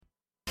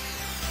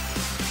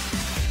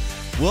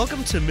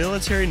Welcome to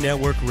Military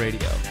Network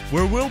Radio,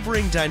 where we'll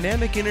bring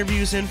dynamic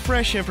interviews and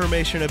fresh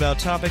information about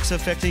topics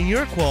affecting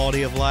your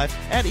quality of life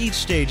at each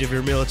stage of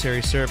your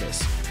military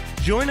service.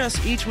 Join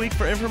us each week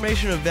for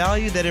information of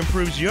value that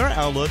improves your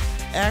outlook,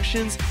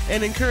 actions,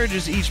 and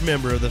encourages each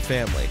member of the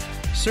family,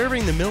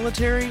 serving the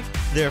military,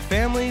 their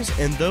families,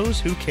 and those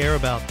who care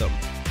about them.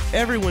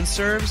 Everyone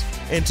serves,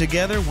 and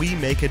together we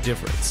make a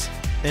difference.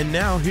 And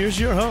now, here's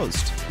your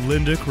host,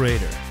 Linda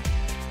Kreter.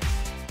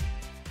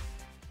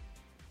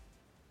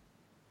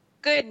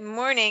 Good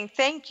morning.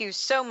 Thank you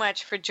so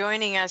much for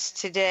joining us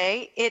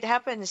today. It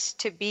happens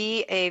to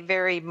be a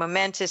very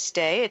momentous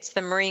day. It's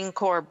the Marine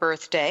Corps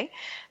birthday,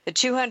 the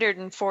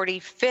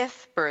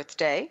 245th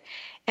birthday,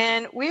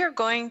 and we are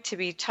going to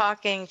be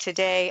talking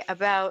today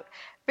about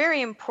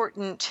very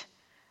important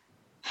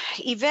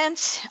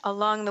events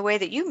along the way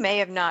that you may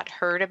have not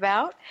heard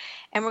about.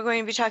 And we're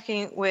going to be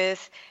talking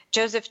with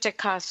Joseph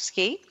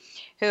Tacovsky,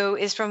 who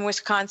is from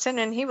Wisconsin,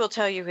 and he will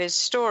tell you his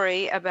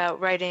story about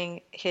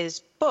writing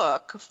his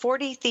book,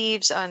 40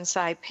 Thieves on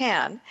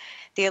Saipan,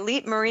 the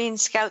elite Marine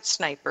scout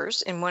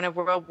snipers in one of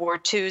World War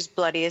II's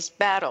bloodiest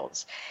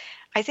battles.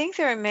 I think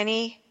there are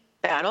many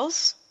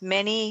battles,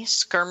 many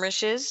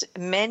skirmishes,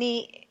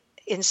 many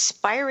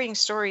inspiring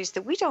stories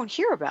that we don't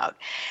hear about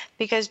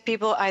because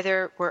people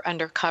either were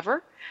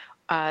undercover,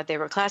 they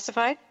were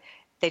classified,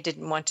 they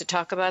didn't want to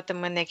talk about them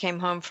when they came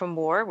home from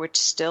war, which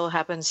still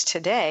happens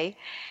today,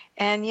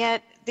 and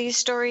yet these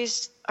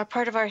stories are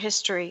part of our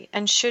history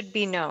and should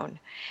be known.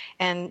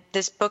 And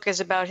this book is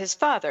about his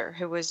father,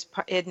 who was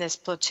in this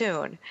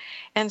platoon.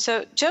 And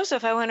so,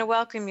 Joseph, I want to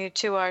welcome you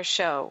to our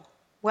show.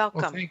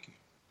 Welcome. Well, thank you.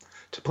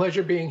 It's a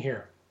pleasure being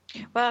here.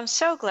 Well, I'm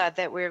so glad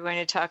that we're going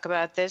to talk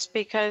about this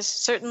because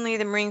certainly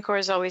the Marine Corps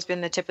has always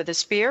been the tip of the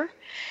spear.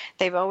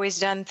 They've always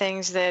done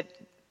things that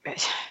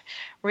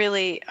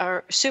really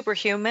are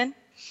superhuman.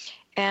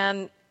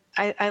 And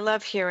I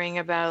love hearing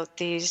about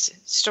these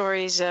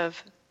stories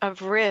of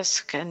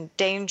risk and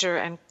danger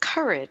and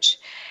courage.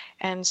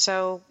 And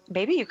so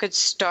maybe you could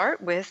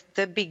start with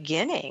the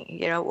beginning.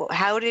 You know,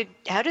 how did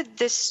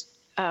this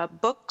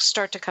book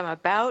start to come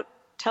about?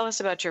 Tell us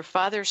about your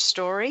father's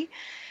story,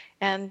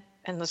 and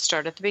let's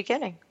start at the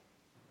beginning.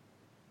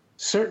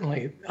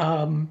 Certainly.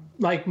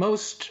 Like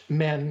most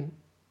men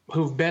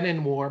who've been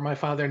in war, my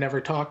father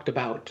never talked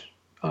about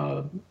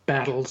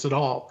battles at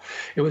all.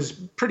 It was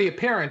pretty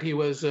apparent he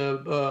was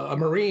a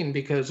Marine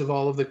because of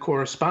all of the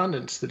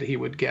correspondence that he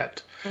would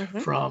get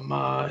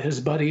from his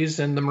buddies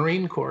in the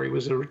Marine Corps. He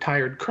was a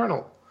retired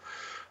colonel.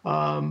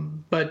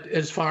 But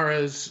as far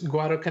as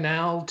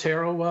Guadalcanal,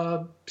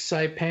 Tarawa,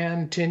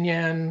 Saipan,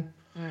 Tinian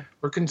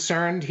were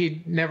concerned,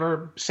 he'd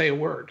never say a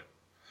word.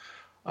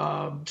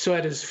 So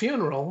at his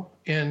funeral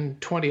in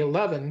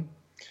 2011,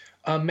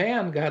 a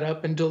man got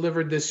up and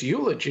delivered this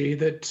eulogy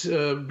that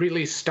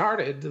really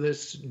started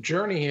this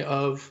journey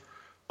of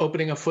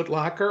opening a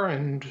footlocker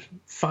and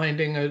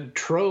finding a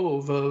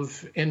trove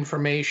of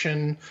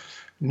information,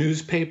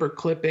 newspaper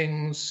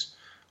clippings,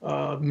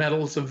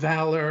 medals of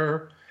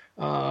valor,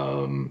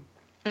 and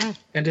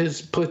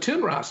his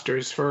platoon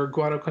rosters for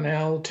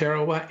Guadalcanal,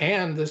 Tarawa,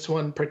 and this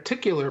one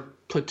particular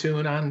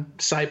platoon on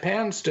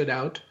Saipan stood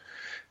out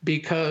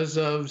because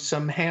of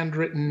some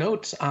handwritten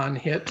notes on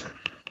it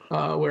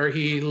where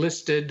he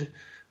listed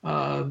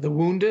the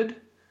wounded,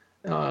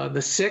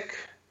 the sick,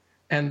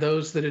 and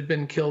those that had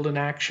been killed in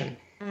action.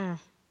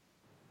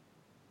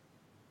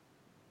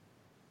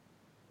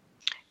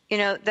 You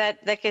know,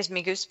 that gives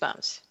me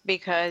goosebumps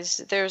because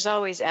there's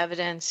always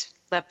evidence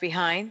left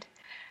behind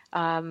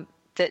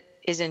that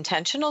is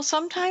intentional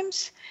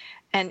sometimes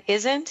and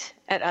isn't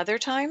at other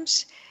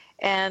times.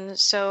 And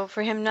so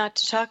for him not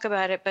to talk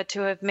about it, but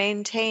to have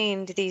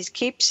maintained these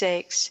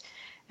keepsakes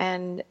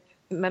and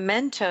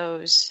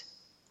mementos,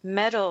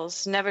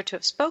 medals, never to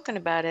have spoken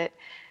about it,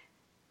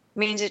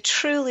 means it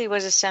truly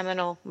was a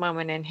seminal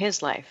moment in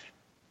his life.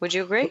 Would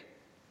you agree?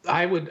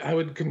 I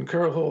would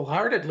concur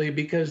wholeheartedly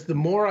because the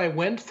more I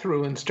went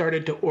through and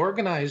started to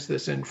organize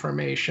this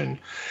information,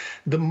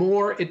 the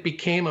more it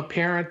became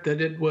apparent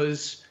that it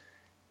was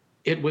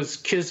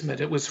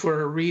kismet. It was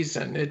for a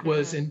reason. It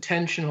was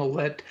intentional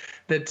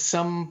that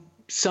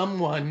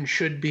someone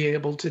should be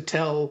able to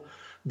tell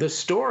the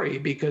story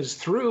because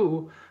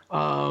through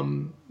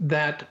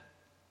that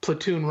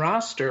platoon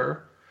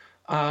roster,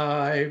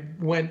 I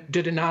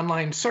did an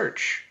online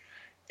search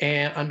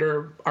and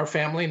under our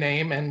family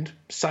name and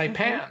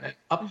Saipan, and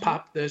up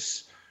popped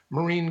this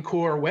Marine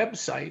Corps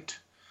website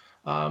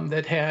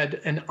that had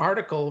an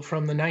article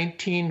from the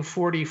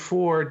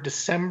 1944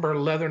 December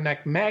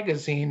Leatherneck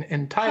magazine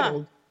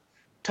entitled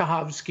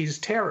Tacovsky's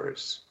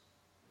Terrors.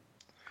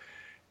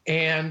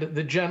 And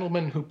the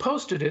gentleman who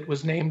posted it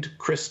was named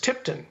Chris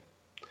Tipton.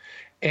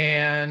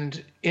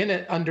 And in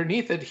it,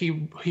 underneath it,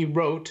 he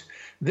wrote,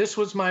 "This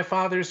was my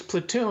father's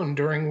platoon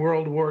during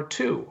World War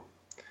II."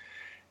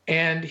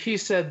 And he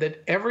said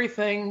that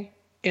everything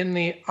in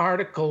the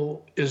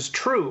article is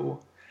true,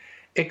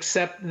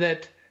 except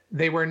that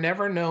they were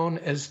never known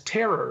as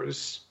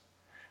terrors,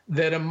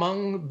 that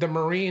among the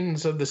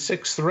Marines of the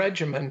 6th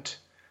Regiment,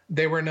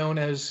 they were known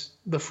as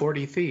the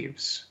 40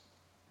 Thieves.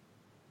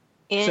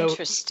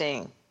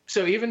 Interesting.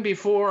 So even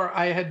before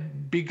I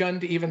had begun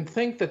to even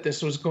think that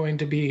this was going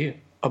to be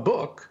a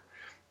book,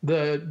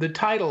 the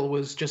title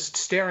was just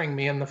staring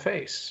me in the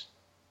face.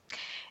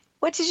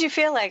 What did you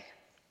feel like?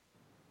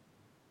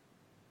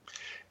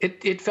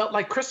 It felt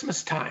like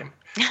Christmas time.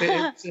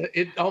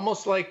 It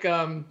almost like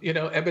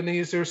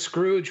Ebenezer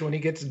Scrooge when he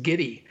gets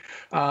giddy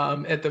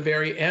at the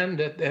very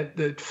end at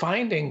the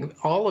finding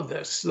all of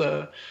this.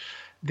 The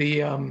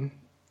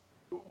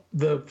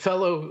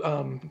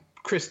fellow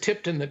Chris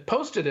Tipton that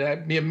posted it, I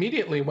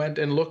immediately went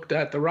and looked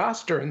at the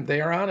roster, and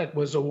there on it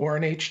was a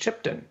Warren H.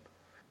 Tipton,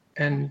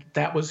 and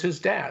that was his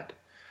dad.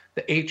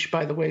 The H,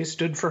 by the way,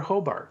 stood for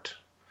Hobart.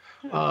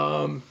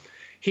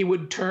 He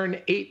would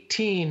turn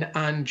 18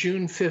 on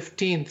June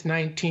 15th,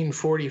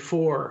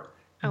 1944,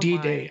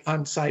 D-Day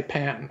on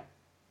Saipan.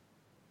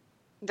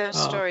 Those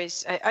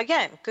stories,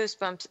 again,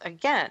 goosebumps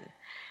again.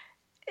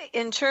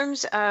 In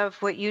terms of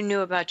what you knew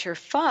about your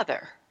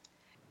father,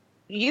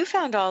 you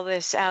found all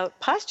this out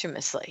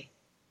posthumously.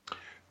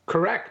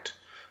 Correct.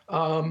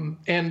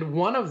 And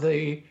one of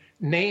the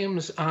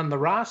names on the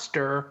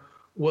roster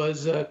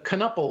was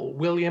Knuppel,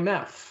 William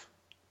F.,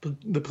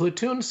 the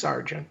platoon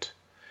sergeant.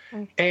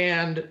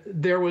 And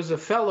there was a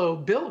fellow,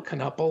 Bill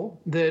Knuppel,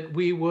 that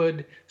we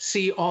would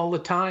see all the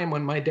time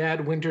when my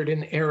dad wintered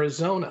in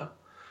Arizona.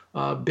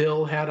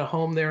 Bill had a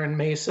home there in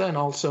Mesa and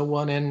also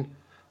one in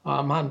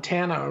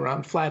Montana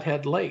around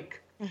Flathead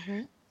Lake.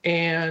 Mm-hmm.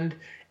 And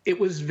it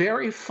was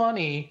very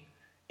funny,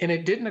 and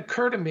it didn't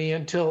occur to me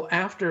until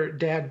after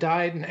Dad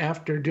died and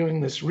after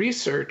doing this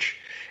research,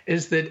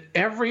 is that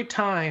every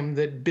time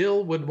that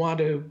Bill would want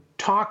to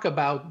talk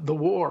about the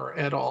war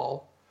at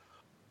all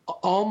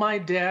my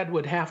dad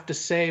would have to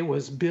say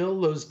was, "Bill,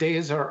 those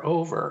days are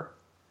over,"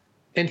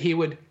 and he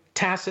would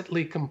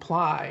tacitly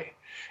comply.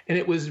 And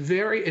it was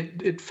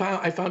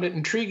I found it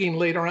intriguing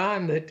later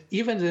on that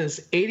even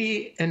as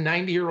 80 and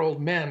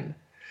 90-year-old men,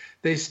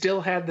 they still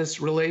had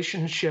this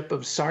relationship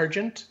of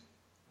sergeant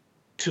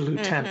to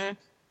lieutenant,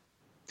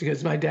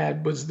 because my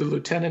dad was the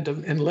lieutenant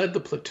and led the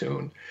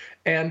platoon,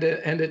 and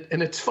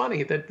it's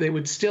funny that they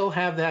would still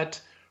have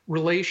that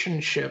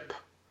relationship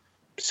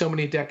so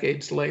many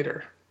decades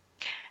later.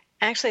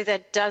 Actually,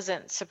 that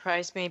doesn't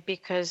surprise me,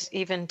 because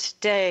even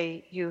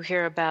today you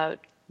hear about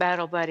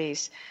battle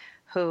buddies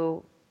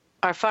who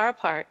are far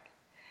apart,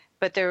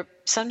 but they're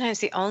sometimes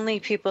the only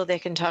people they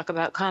can talk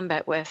about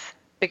combat with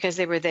because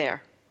they were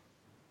there.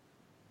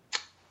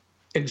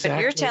 Exactly.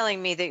 But you're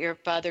telling me that your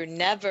father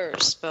never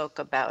spoke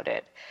about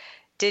it.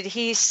 Did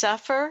he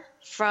suffer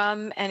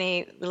from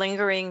any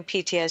lingering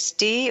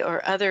PTSD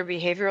or other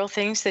behavioral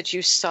things that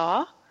you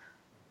saw?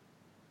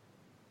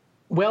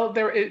 Well,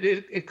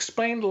 it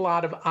explained a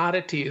lot of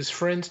oddities.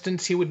 For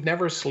instance, he would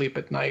never sleep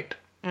at night.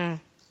 And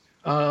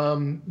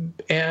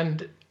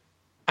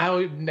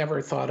I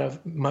never thought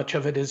of much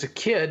of it as a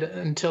kid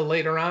until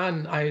later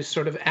on. I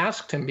sort of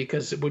asked him,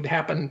 because it would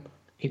happen.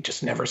 He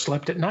just never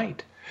slept at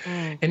night.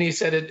 And he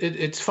said,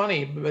 it's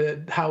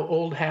funny how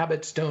old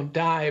habits don't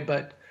die,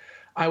 but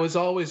I was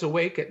always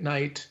awake at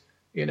night,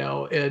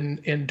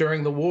 and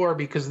during the war,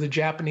 because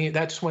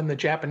that's when the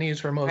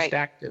Japanese were most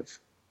active.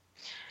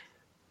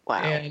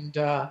 Wow.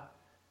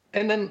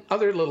 And then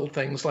other little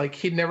things, like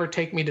he'd never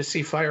take me to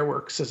see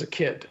fireworks as a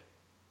kid.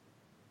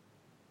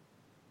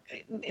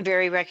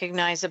 Very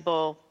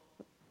recognizable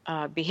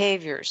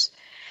behaviors.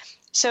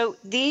 So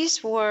they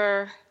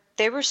were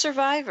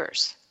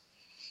survivors,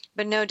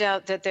 but no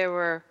doubt that there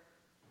were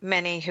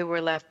many who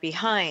were left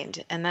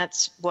behind, and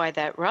that's why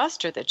that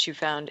roster that you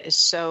found is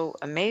so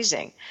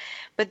amazing.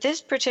 But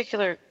this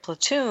particular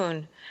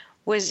platoon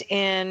was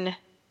in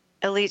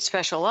elite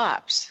special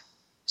ops.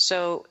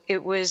 So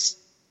it was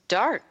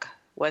dark,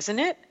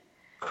 wasn't it?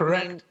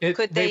 Correct.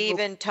 Could they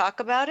even talk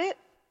about it?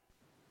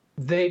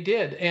 They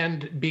did.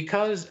 And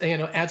because,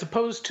 as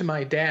opposed to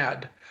my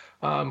dad,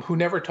 who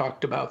never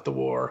talked about the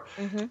war,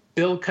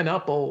 Bill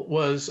Knuppel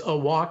was a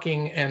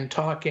walking and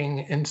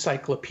talking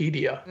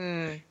encyclopedia,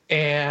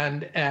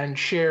 and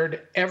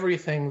shared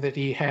everything that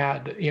he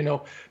had,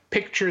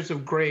 pictures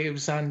of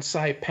graves on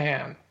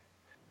Saipan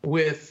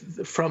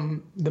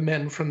from the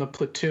men from the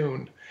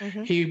platoon.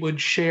 He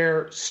would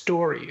share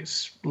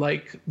stories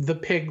like the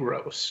pig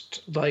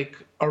roast, like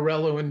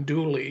Arello and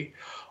Dooley,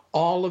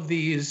 all of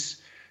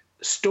these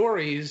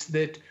stories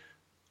that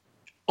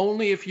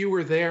only if you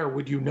were there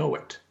would you know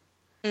it.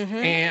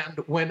 And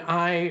when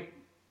I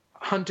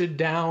hunted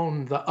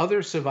down the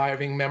other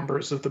surviving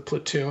members of the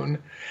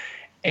platoon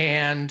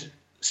and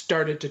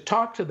started to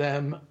talk to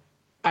them,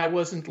 I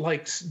wasn't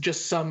like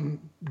just some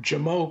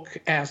jamoke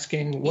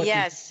asking what you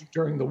did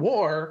during the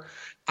war.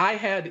 I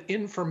had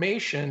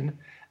information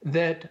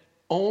that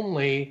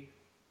only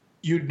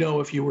you'd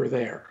know if you were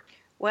there.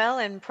 Well,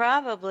 and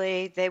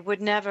probably they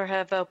would never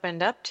have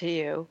opened up to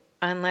you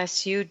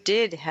unless you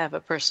did have a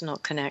personal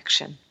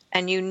connection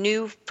and you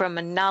knew from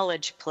a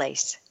knowledge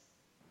place.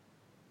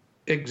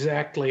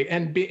 Exactly.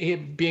 And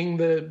being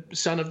the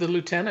son of the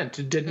lieutenant,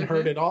 it didn't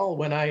hurt at all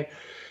when I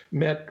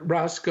met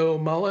Roscoe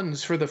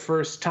Mullins for the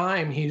first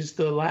time. He's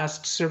the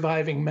last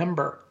surviving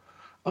member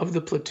of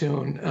the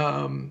platoon,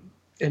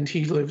 and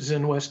he lives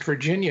in West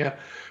Virginia.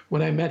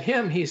 When I met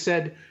him, he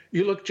said,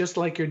 "You look just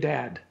like your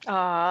dad."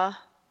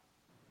 Ah.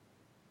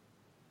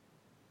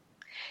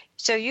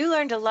 So you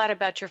learned a lot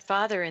about your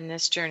father in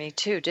this journey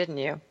too, didn't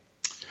you?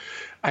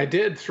 I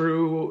did,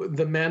 through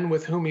the men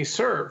with whom he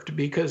served,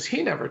 because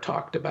he never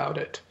talked about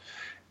it.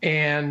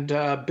 And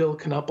Bill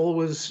Knuppel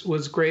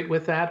was great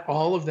with that.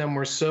 All of them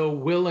were so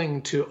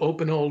willing to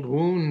open old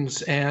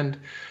wounds and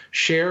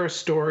share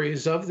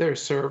stories of their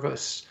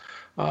service.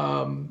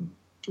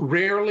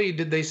 Rarely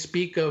did they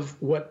speak of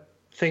what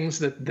things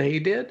that they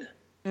did,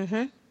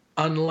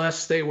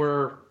 unless they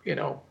were,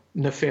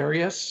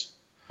 nefarious.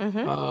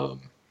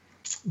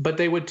 But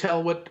they would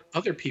tell what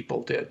other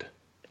people did.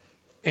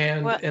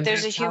 And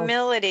there's a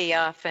humility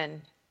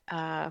often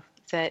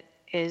that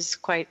is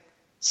quite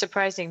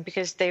surprising,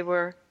 because they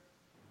were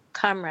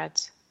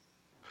comrades.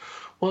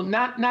 Well,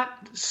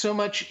 not so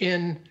much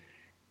in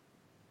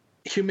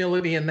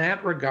humility in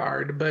that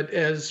regard, but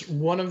as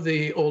one of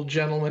the old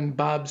gentlemen,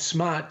 Bob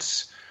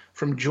Smuts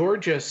from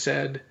Georgia,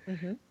 said,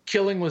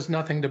 killing was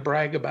nothing to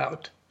brag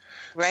about.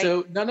 Right.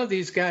 So none of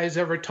these guys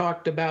ever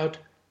talked about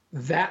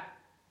that,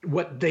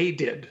 what they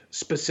did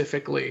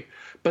specifically,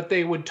 but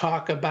they would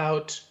talk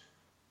about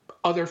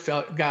other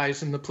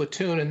guys in the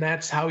platoon, and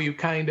that's how you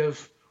kind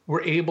of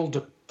were able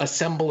to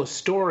assemble a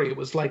story. It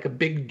was like a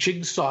big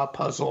jigsaw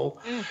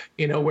puzzle,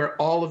 where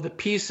all of the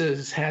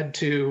pieces you had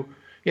to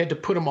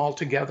put them all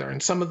together,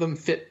 and some of them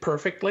fit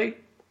perfectly.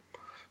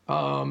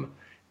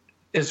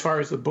 As far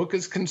as the book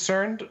is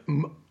concerned,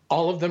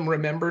 all of them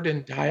remembered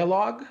in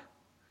dialogue,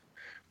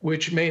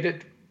 which made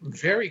it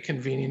very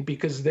convenient,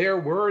 because their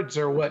words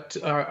are what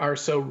are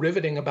so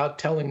riveting about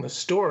telling the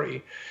story.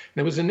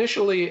 And it was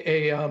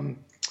initially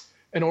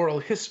an oral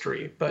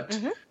history, but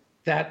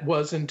that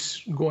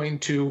wasn't going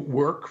to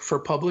work for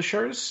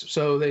publishers.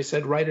 So they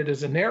said, write it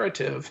as a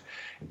narrative.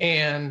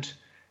 And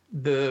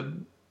the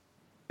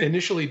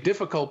initially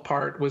difficult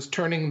part was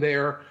turning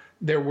their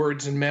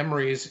words and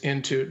memories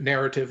into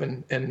narrative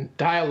and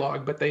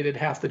dialogue, but they did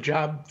half the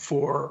job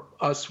for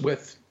us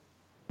with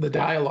the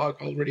dialogue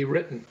already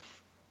written.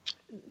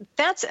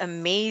 That's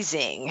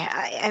amazing.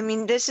 I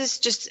mean, this is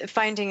just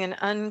finding an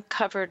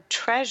uncovered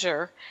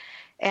treasure.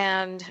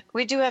 And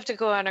we do have to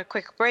go on a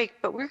quick break,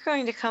 but we're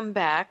going to come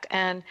back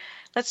and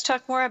let's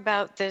talk more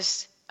about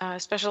this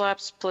Special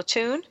Ops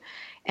platoon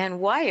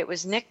and why it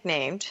was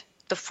nicknamed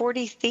the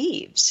 40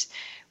 Thieves.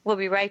 We'll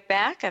be right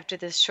back after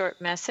this short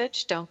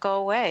message. Don't go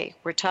away.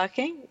 We're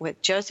talking with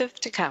Joseph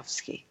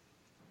Tacovsky.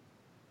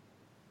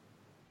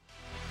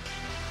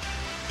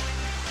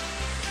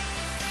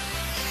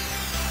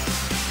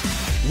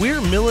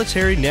 We're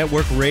Military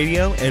Network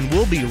Radio, and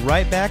we'll be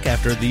right back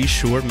after these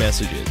short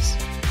messages.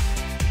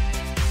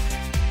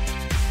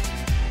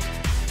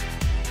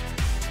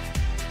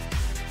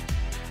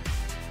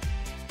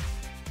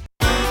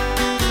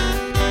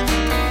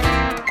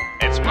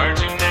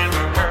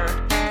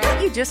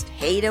 Just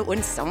hate it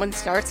when someone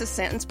starts a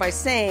sentence by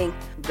saying,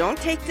 "Don't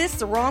take this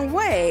the wrong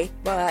way,"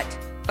 but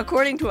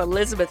according to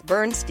Elizabeth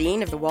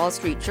Bernstein of the Wall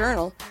Street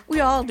Journal, we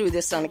all do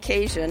this on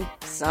occasion.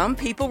 Some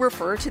people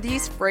refer to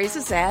these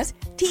phrases as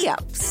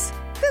tee-ups.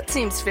 That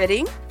seems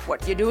fitting.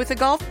 What do you do with a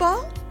golf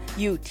ball?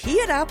 You tee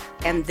it up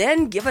and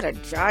then give it a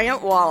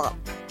giant wallop.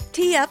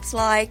 Tee-ups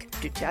like,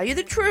 to tell you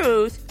the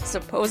truth,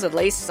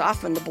 supposedly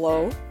soften the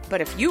blow. But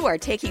if you are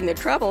taking the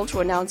trouble to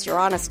announce your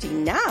honesty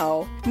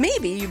now,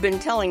 maybe you've been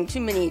telling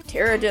too many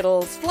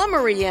taradiddles,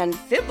 flummery, and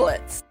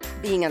fiblets.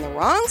 Being on the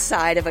wrong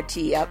side of a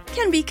tee-up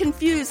can be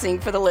confusing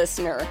for the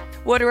listener.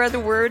 What are other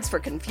words for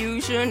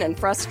confusion and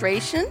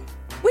frustration?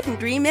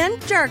 Wouldn't dream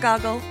and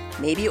jargoggle.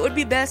 Maybe it would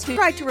be best to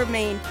try to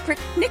remain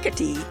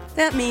pricknickety.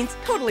 That means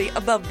totally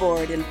above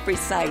board and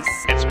precise.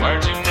 It's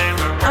words you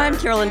never heard. I'm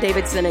Carolyn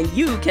Davidson, and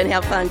you can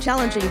have fun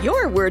challenging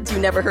your words you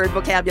never heard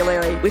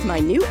vocabulary with my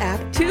new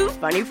app, Too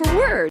Funny for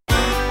Words.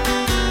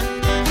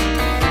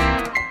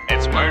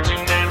 It's words you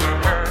never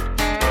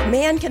heard.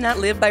 Man cannot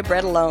live by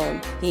bread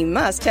alone. He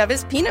must have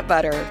his peanut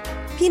butter.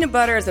 Peanut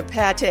butter is a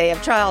pate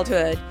of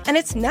childhood, and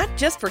it's not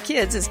just for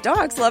kids, as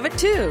dogs love it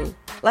too.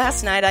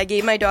 Last night I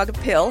gave my dog a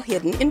pill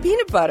hidden in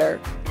peanut butter.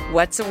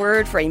 What's a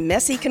word for a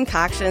messy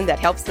concoction that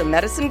helps the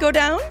medicine go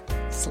down?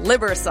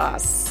 Sliver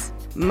sauce.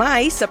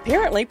 Mice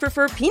apparently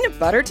prefer peanut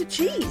butter to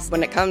cheese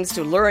when it comes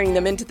to luring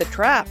them into the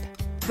trap.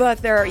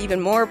 But there are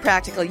even more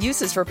practical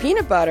uses for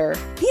peanut butter.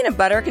 Peanut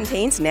butter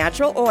contains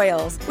natural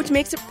oils, which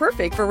makes it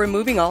perfect for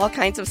removing all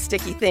kinds of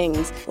sticky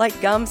things, like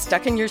gum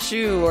stuck in your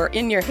shoe or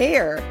in your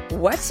hair.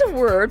 What's a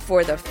word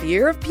for the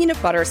fear of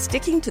peanut butter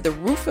sticking to the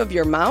roof of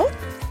your mouth?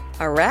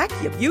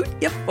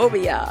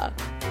 Arachnophobia.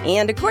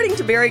 And according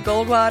to Barry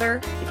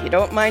Goldwater, if you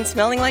don't mind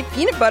smelling like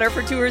peanut butter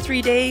for 2 or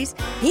 3 days,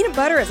 peanut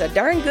butter is a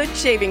darn good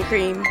shaving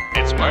cream.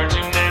 It's words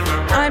you never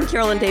heard. I'm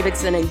Carolyn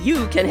Davidson, and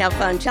you can have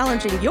fun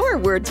challenging your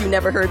words you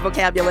never heard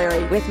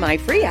vocabulary with my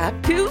free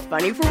app, Too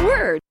Funny for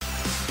Words.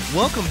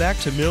 Welcome back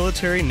to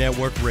Military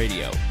Network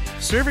Radio,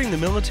 serving the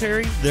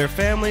military, their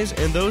families,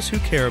 and those who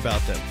care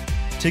about them.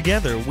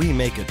 Together, we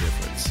make a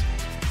difference.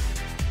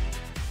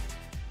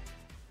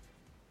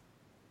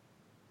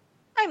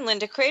 I'm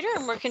Linda Kreter,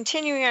 and we're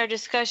continuing our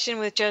discussion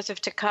with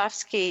Joseph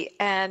Tacovsky,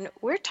 and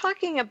we're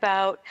talking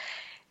about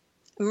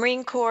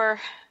Marine Corps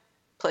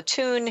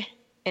Platoon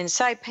in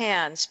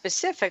Saipan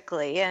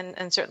specifically,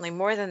 and certainly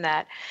more than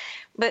that.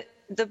 But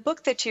the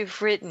book that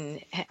you've written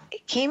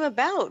came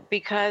about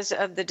because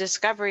of the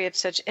discovery of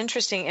such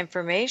interesting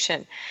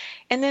information.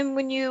 And then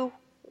when you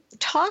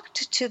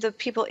talked to the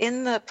people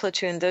in the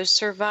platoon, those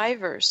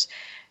survivors,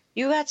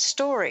 you had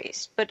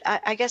stories. But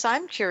I guess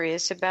I'm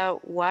curious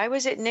about, why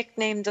was it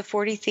nicknamed the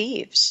 40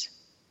 Thieves?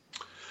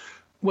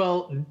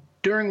 Well,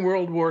 during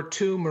World War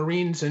II,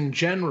 Marines in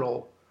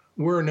general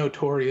were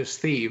notorious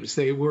thieves.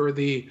 They were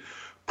the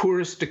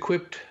poorest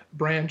equipped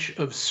branch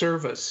of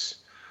service.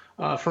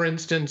 For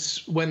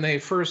instance, when they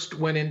first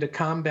went into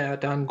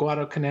combat on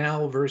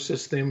Guadalcanal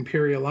versus the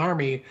Imperial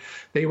Army,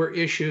 they were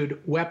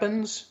issued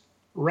weapons,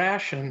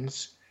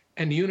 rations,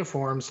 and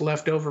uniforms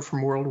left over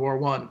from World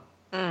War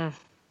I.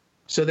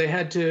 So they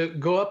had to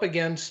go up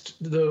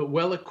against the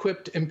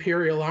well-equipped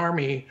Imperial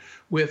Army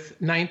with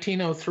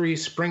 1903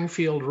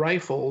 Springfield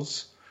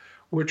rifles,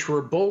 which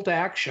were bolt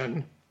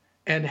action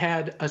and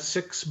had a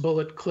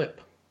 6-bullet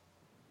clip.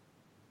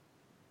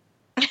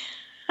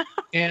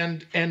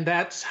 And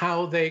that's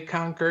how they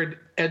conquered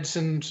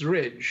Edson's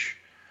Ridge.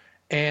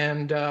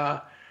 And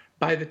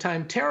by the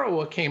time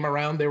Tarawa came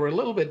around, they were a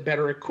little bit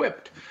better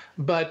equipped.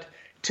 But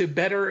to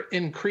better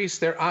increase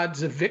their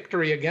odds of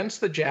victory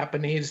against the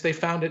Japanese, they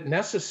found it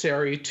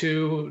necessary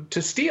to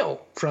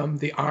steal from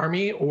the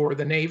Army or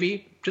the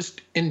Navy,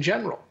 just in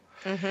general.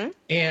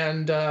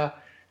 And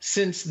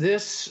since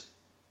this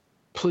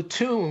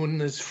platoon,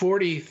 this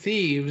 40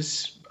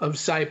 Thieves of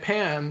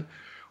Saipan,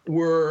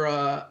 were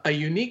a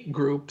unique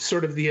group,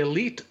 sort of the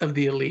elite of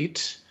the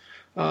elite,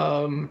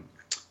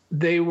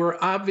 they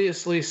were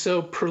obviously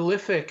so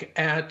prolific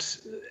at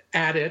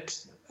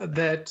it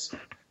that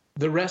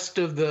the rest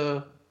of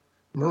the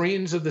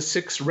Marines of the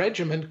 6th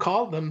Regiment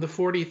called them the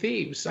 40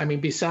 Thieves. I mean,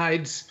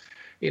 besides,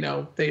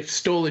 they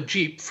stole a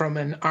Jeep from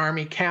an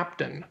Army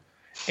captain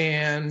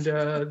and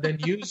then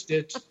used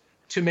it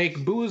to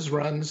make booze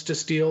runs to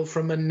steal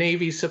from a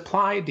Navy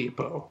supply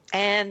depot.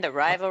 And the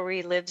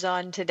rivalry lives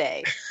on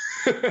today.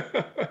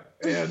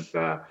 And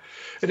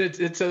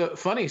it's a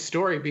funny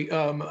story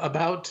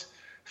about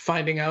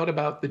finding out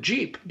about the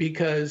Jeep,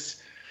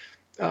 because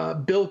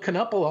Bill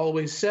Knuppel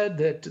always said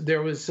that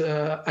there was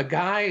a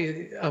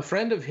guy, a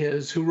friend of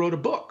his, who wrote a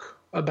book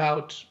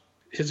about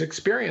his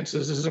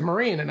experiences as a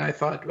Marine. And I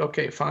thought,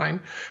 okay, fine.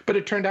 But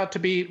it turned out to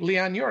be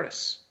Leon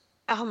Uris.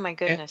 Oh, my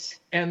goodness.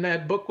 And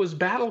that book was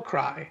Battle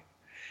Cry.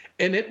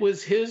 And it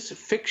was his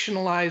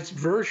fictionalized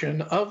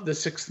version of the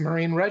 6th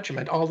Marine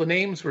Regiment. All the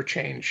names were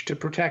changed to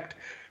protect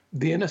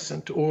the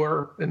innocent,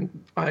 or in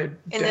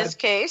this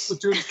case,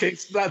 Platoon's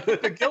case, not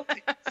the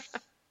guilty.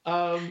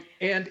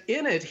 And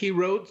in it, he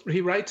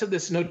writes of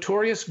this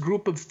notorious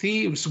group of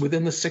thieves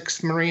within the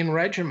 6th Marine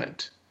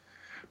Regiment.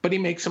 But he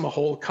makes them a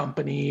whole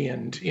company,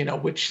 and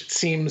which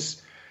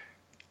seems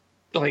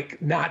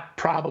like not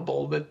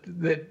probable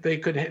that they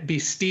could be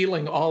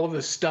stealing all of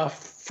the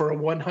stuff for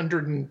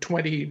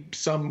 120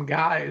 some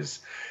guys,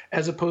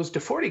 as opposed to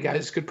 40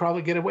 guys could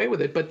probably get away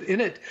with it. But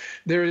in it,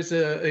 there is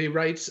a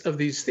rights of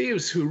these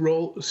thieves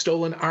who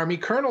stole an Army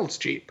colonel's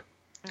Jeep.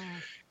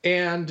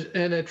 And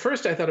at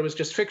first I thought it was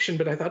just fiction,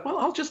 but I thought, well,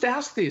 I'll just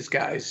ask these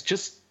guys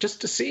just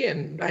to see.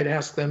 And I'd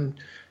ask them,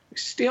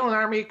 steal an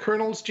Army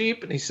colonel's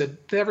Jeep? And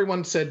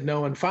everyone said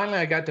no. And finally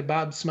I got to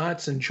Bob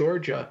Smots in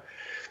Georgia.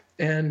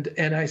 And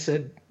I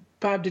said,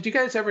 Bob, did you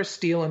guys ever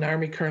steal an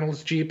Army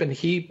colonel's Jeep? And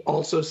he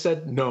also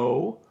said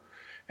no.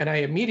 And I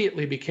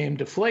immediately became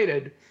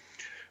deflated.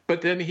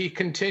 But then he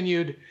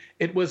continued,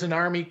 it was an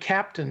Army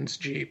captain's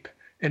Jeep.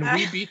 And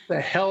we beat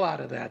the hell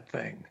out of that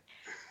thing.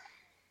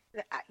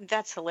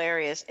 That's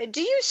hilarious.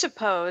 Do you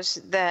suppose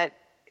that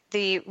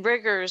the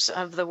rigors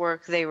of the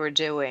work they were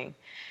doing,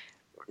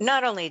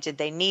 not only did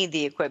they need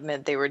the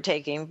equipment they were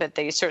taking, but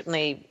they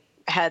certainly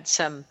had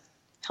some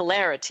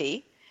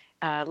hilarity,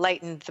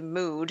 lightened the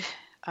mood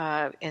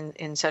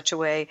in such a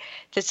way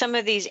that some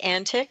of these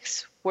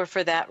antics were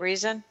for that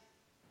reason?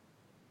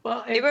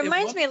 Well, it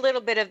reminds me a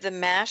little bit of the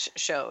MASH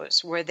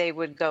shows where they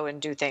would go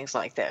and do things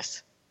like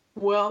this.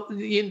 Well,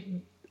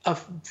 a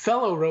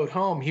fellow wrote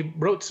home. He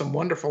wrote some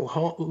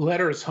wonderful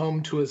letters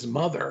home to his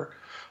mother.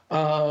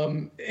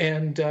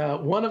 And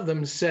one of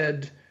them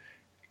said,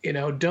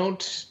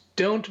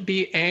 don't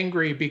be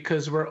angry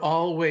because we're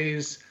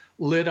always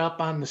lit up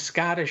on the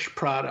Scottish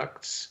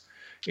products.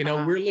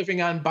 We're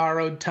living on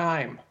borrowed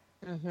time.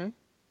 Mm-hmm.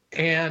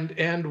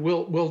 And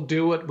we'll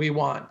do what we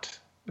want.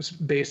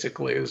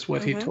 Basically is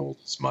what he told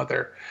his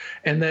mother.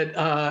 And that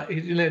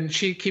and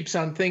she keeps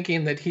on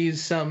thinking that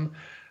he's some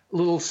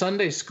little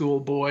Sunday school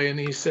boy, and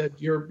he said,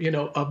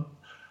 a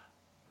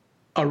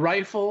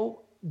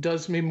rifle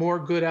does me more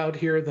good out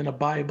here than a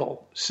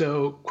Bible,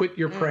 so quit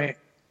your praying.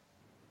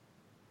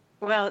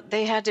 Well,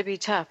 they had to be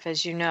tough,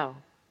 as you know,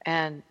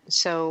 and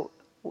so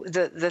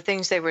the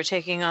things they were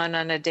taking on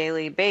a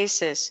daily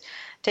basis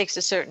takes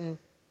a certain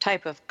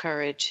type of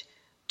courage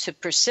to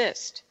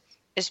persist,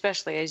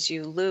 especially as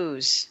you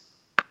lose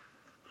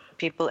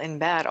people in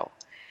battle.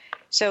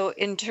 So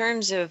in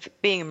terms of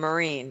being a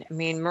Marine, I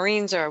mean,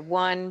 Marines are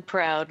one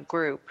proud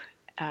group,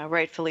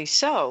 rightfully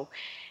so.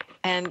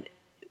 And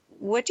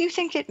what do you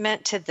think it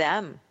meant to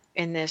them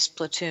in this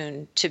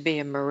platoon to be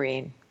a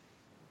Marine?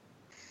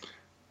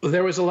 Well,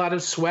 there was a lot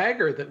of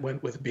swagger that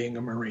went with being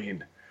a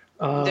Marine.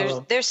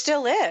 There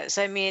still is.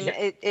 I mean,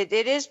 yeah.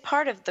 it is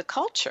part of the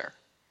culture.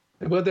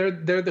 Well,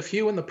 they're the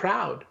few and the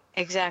proud.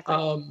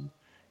 Exactly.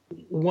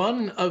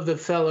 One of the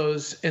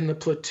fellows in the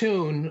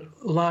platoon,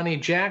 Lonnie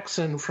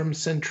Jackson from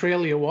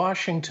Centralia,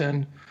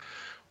 Washington,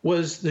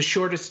 was the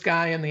shortest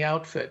guy in the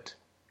outfit.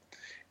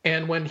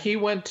 And when he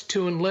went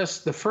to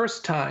enlist the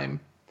first time,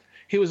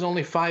 he was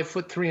only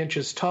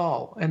 5'3"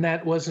 tall, and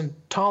that wasn't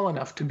tall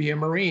enough to be a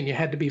Marine. You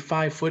had to be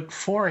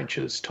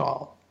 5'4"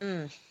 tall.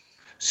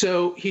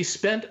 So he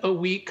spent a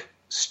week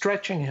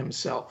stretching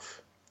himself.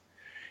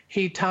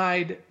 He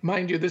tied,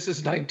 mind you, this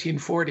is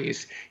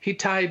 1940s, he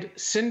tied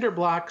cinder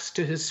blocks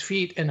to his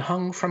feet and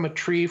hung from a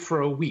tree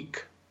for a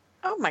week.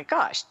 Oh my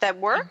gosh, that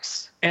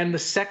works? And the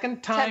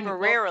second time...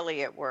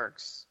 Temporarily it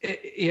works.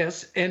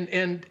 Yes,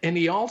 and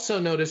he also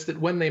noticed that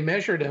when they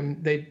measured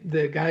him,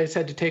 the guys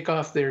had to take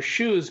off their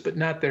shoes, but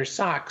not their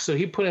socks. So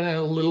he put in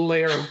a little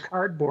layer of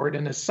cardboard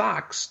in his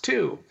socks,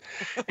 too.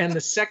 And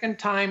the second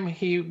time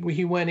he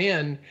went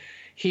in,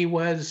 he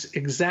was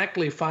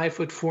exactly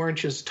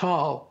 5'4"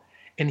 tall,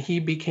 and he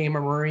became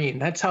a Marine.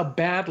 That's how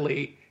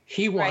badly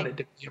he wanted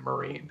to be a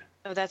Marine.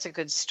 Oh, that's a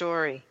good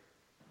story.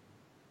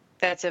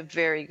 That's a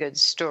very good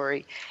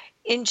story.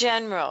 In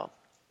general,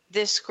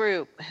 this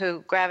group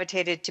who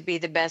gravitated to be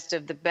the best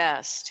of the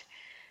best,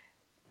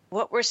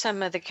 what were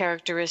some of the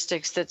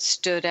characteristics that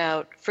stood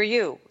out for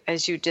you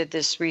as you did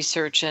this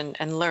research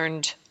and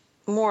learned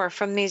more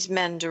from these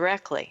men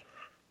directly?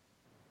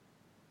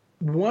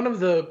 One of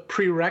the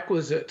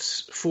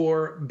prerequisites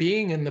for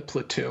being in the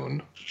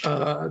platoon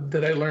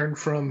that I learned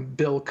from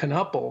Bill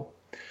Knuppel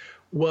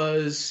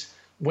was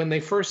when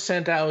they first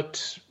sent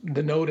out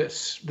the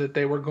notice that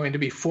they were going to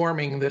be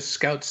forming this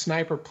Scout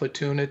Sniper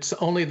platoon. It's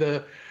only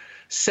the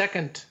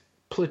second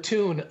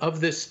platoon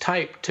of this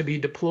type to be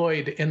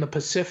deployed in the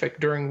Pacific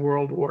during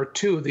World War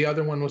II. The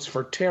other one was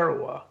for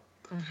Tarawa.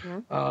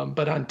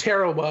 But on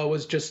Tarawa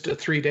was just a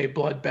 3-day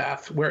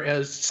bloodbath,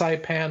 whereas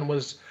Saipan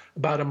was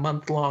about a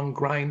month-long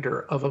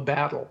grinder of a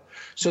battle.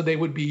 So they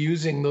would be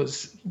using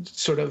those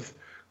sort of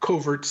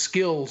covert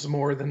skills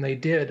more than they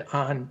did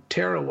on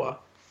Tarawa.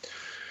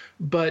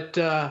 But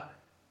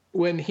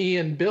when he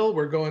and Bill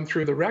were going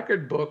through the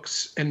record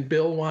books and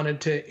Bill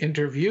wanted to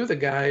interview the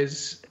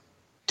guys,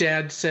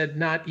 Dad said,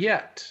 "Not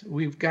yet.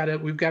 We've got to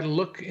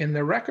look in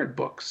the record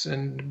books."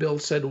 And Bill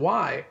said,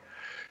 "Why?"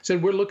 He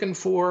said, we're looking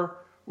for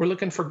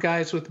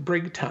guys with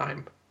brig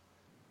time."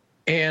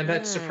 And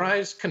that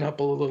surprised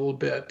Knuppel a little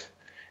bit.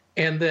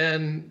 And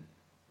then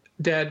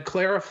Dad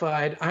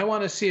clarified, "I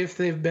want to see if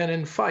they've been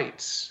in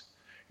fights,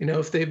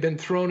 if they've been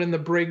thrown in the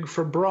brig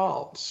for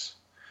brawls,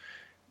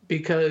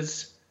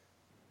 because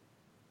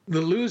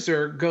the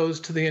loser goes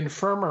to the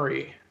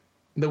infirmary,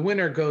 the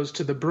winner goes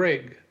to the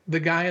brig. The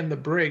guy in the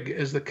brig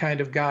is the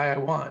kind of guy I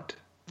want."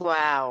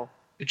 Wow.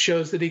 It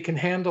shows that he can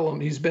handle them.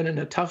 He's been in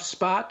a tough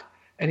spot,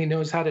 and he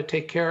knows how to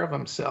take care of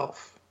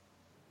himself.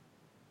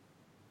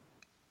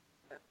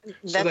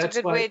 That's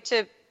a good way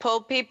to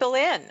pull people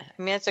in.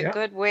 I mean, it's a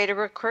good way to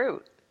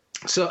recruit.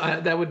 So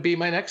that would be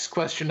my next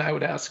question. I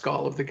would ask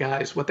all of the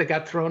guys what they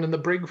got thrown in the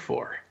brig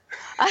for.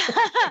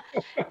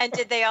 And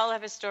did they all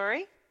have a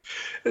story?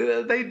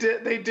 They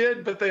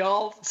did, but they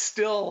all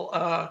still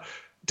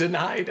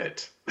denied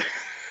it.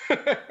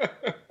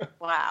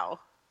 Wow.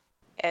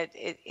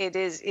 It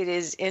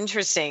is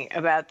interesting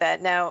about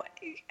that. Now,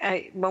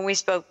 when we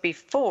spoke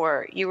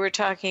before, you were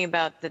talking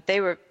about that they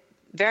were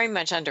very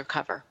much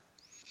undercover.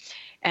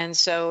 And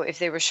so if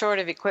they were short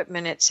of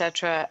equipment, et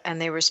cetera,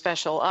 and they were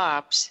special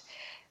ops,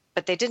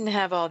 but they didn't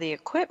have all the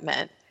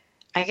equipment,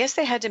 I guess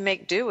they had to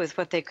make do with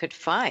what they could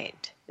find.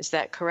 Is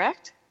that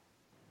correct?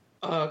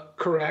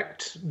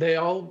 Correct. They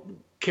all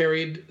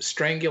carried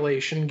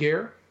strangulation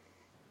gear.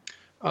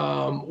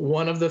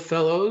 One of the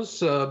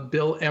fellows,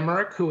 Bill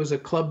Emmerich, who was a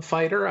club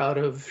fighter out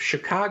of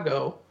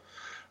Chicago,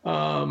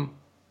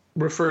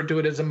 referred to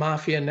it as a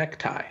mafia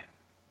necktie.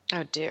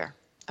 Oh, dear.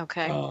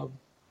 Okay.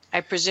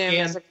 I presume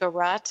as a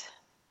garrote?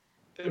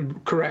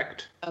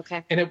 Correct.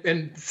 Okay.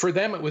 And for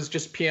them, it was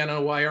just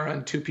piano wire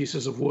on 2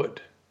 pieces of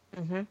wood.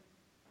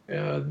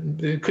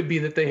 It could be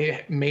that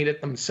they made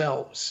it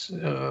themselves.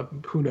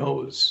 Who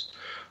knows?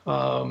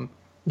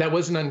 That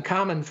wasn't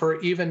uncommon for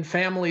even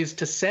families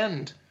to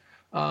send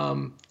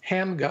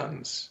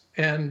handguns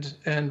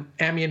and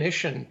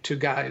ammunition to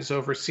guys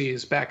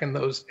overseas back in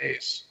those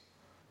days.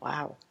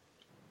 Wow.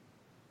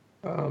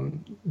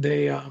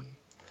 They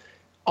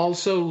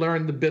also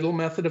learned the Biddle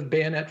method of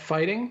bayonet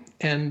fighting,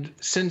 and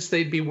since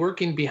they'd be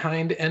working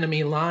behind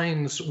enemy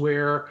lines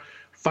where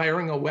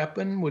firing a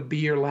weapon would be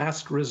your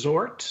last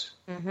resort,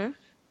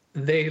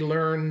 they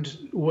learned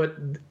what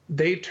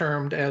they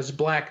termed as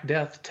Black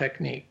Death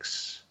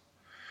techniques.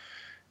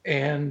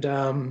 And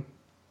Bill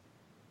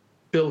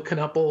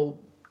Knuppel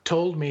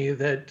told me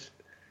that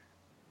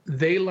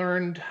they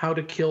learned how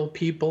to kill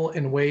people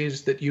in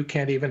ways that you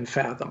can't even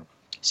fathom.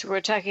 So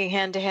we're talking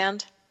hand to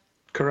hand?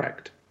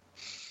 Correct.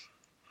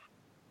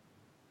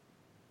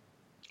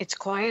 It's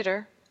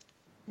quieter.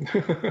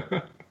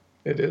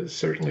 It is,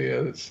 certainly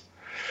is.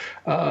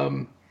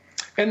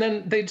 And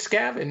then they'd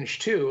scavenge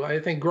too. I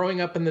think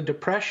growing up in the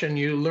Depression,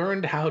 you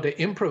learned how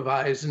to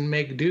improvise and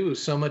make do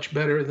so much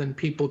better than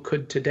people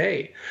could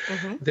today.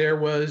 Mm-hmm. There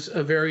was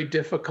a very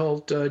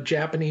difficult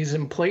Japanese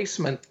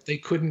emplacement they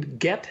couldn't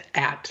get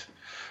at.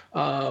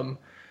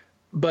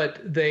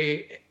 But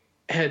they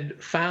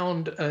had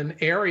found an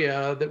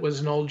area that was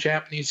an old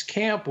Japanese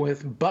camp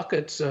with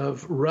buckets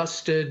of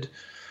rusted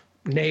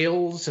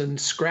nails and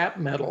scrap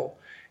metal.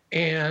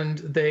 And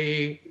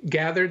they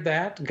gathered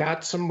that,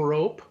 got some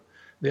rope.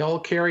 They all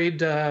carried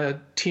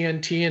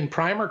TNT and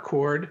primer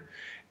cord,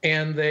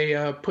 and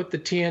they put the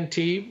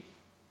TNT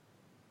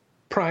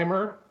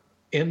primer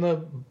in the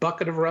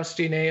bucket of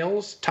rusty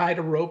nails, tied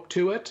a rope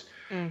to it,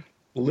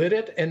 lit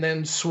it, and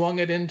then swung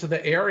it into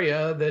the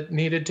area that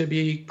needed to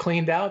be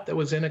cleaned out that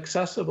was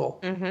inaccessible.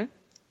 Mm-hmm.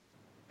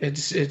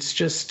 It's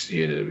just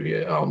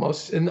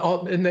almost,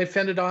 and they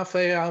fended off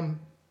a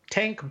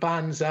tank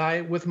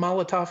bonsai with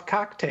Molotov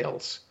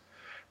cocktails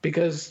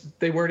because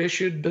they weren't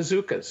issued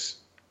bazookas.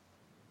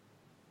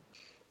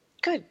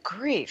 Good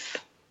grief.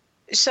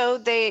 So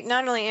they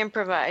not only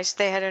improvised,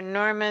 they had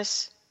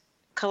enormous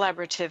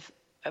collaborative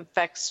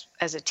effects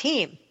as a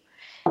team.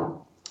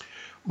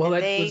 Well,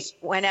 they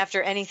went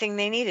after anything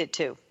they needed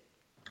to.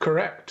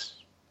 Correct.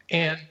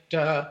 And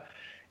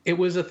it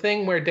was a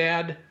thing where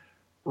Dad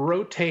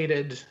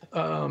rotated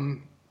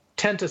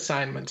tent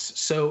assignments.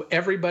 So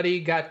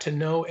everybody got to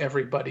know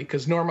everybody,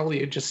 because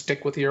normally you just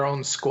stick with your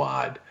own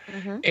squad.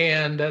 Mm-hmm.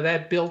 And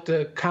that built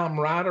a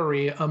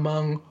camaraderie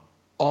among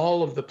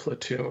all of the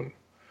platoon,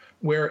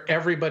 where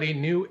everybody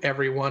knew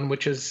everyone,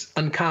 which is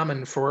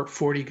uncommon for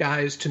 40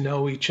 guys to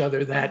know each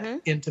other that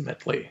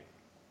intimately.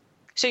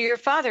 So your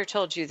father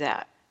told you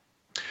that?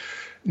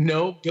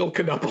 No, Bill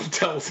Knuppel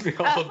tells me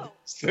all of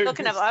this. Bill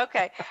Knuppel,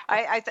 okay.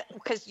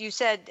 Because you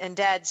said, and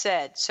Dad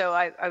said, so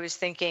I was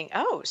thinking,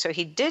 so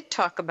he did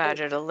talk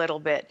about it a little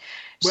bit.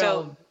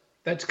 Well,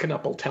 that's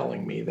Knuppel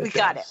telling me that.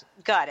 Got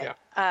it.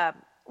 Yeah.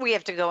 We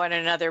have to go on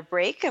another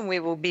break, and we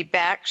will be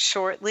back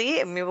shortly,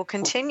 and we will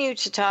continue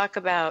to talk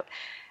about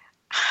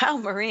how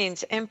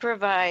Marines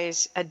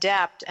improvise,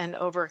 adapt, and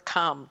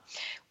overcome.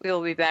 We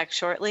will be back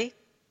shortly,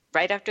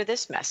 right after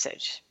this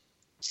message.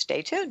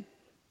 Stay tuned.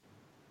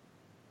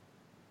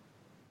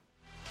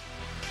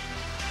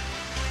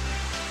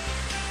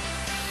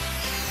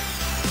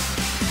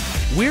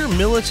 We're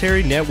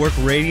Military Network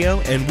Radio,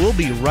 and we'll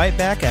be right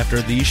back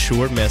after these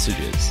short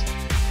messages.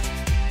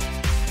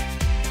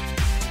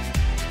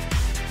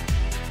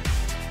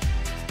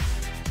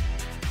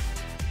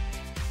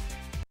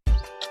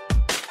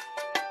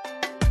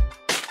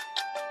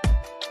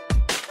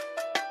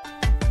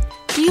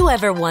 Do you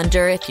ever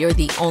wonder if you're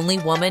the only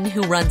woman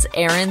who runs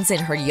errands in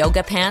her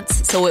yoga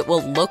pants so it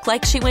will look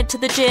like she went to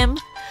the gym?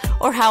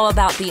 Or how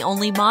about the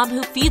only mom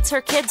who feeds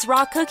her kids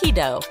raw cookie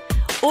dough?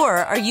 Or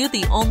are you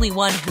the only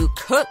one who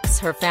cooks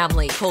her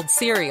family cold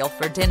cereal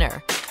for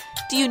dinner?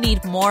 Do you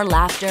need more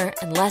laughter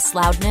and less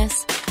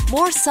loudness?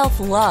 More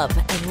self-love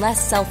and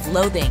less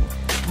self-loathing?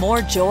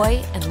 More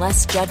joy and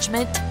less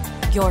judgment?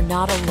 You're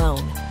not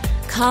alone.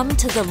 Come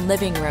to the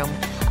living room,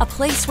 a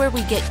place where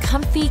we get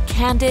comfy,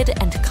 candid,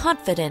 and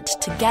confident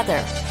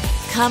together.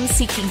 Come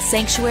seeking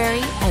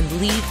sanctuary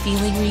and leave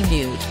feeling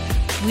renewed.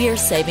 We're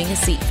saving a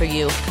seat for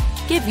you.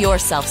 Give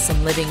yourself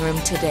some living room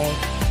today.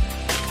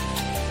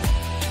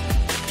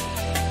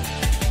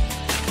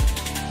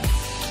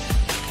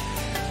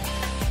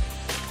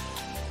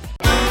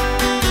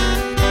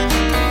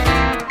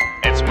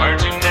 It's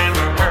Merging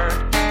Never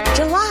Heard.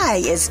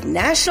 July is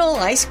National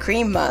Ice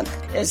Cream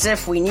Month, as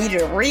if we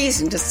needed a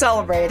reason to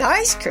celebrate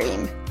ice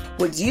cream.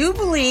 Would you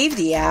believe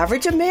the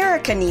average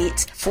American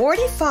eats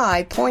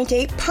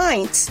 45.8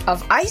 pints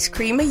of ice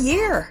cream a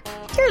year?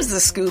 Here's the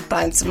scoop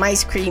on some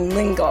ice cream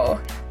lingo.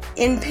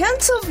 In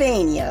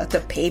Pennsylvania,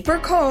 the paper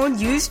cone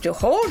used to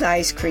hold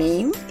ice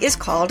cream is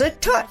called a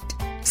toot.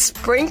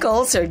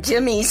 Sprinkles or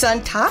jimmies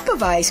on top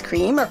of ice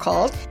cream are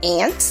called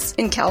ants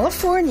in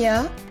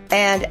California,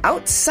 and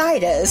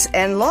outsiders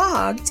and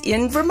logs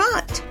in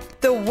Vermont.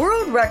 The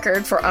world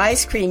record for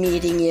ice cream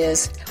eating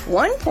is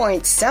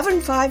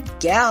 1.75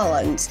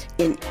 gallons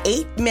in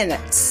 8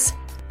 minutes.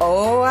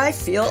 Oh, I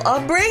feel a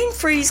brain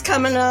freeze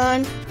coming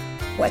on.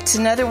 What's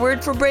another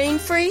word for brain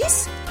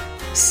freeze?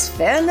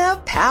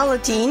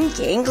 Sphenopalatine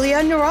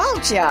ganglion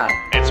neuralgia.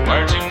 It's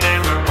Merging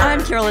Never Heard.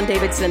 I'm Carolyn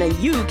Davidson, and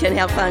you can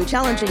have fun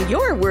challenging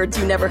your words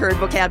you never heard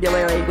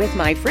vocabulary with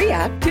my free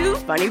app, Too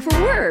Funny for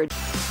Words.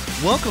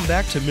 Welcome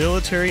back to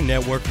Military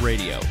Network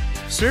Radio,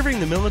 serving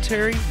the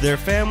military, their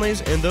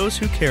families, and those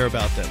who care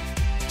about them.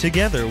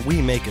 Together, we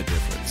make a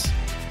difference.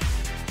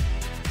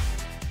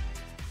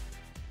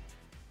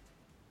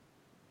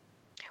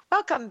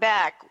 Welcome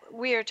back.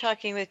 We are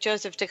talking with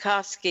Joseph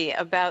Tacovsky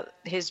about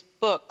his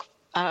book,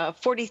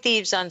 40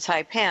 Thieves on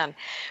Saipan,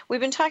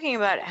 we've been talking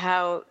about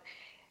how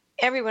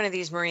every one of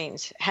these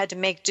Marines had to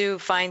make do,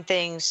 find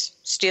things,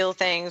 steal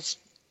things,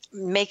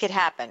 make it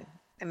happen,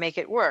 and make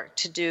it work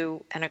to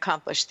do and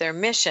accomplish their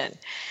mission.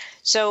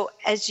 So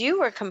as you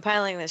were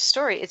compiling this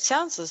story, it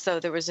sounds as though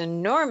there was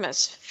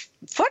enormous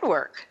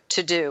footwork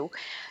to do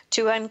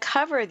to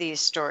uncover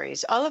these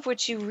stories, all of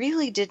which you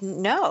really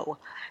didn't know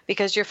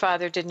because your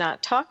father did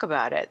not talk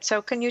about it.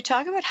 So can you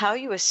talk about how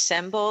you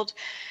assembled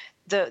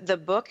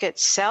the book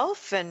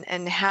itself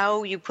and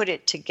how you put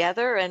it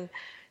together and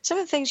some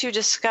of the things you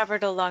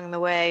discovered along the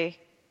way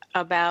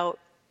about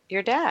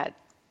your dad?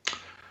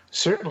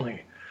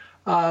 Certainly.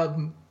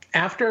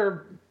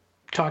 After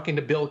talking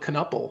to Bill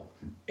Knuppel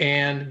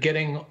and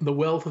getting the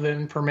wealth of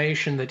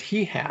information that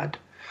he had,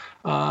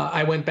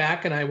 I went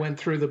back and I went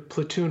through the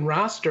platoon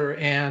roster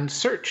and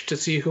searched to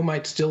see who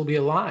might still be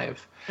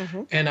alive.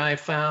 Mm-hmm. And I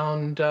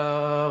found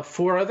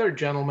 4 other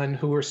gentlemen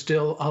who were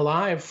still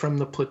alive from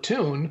the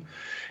platoon.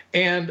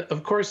 And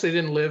of course, they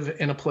didn't live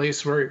in a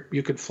place where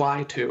you could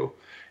fly to.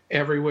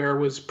 Everywhere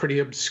was pretty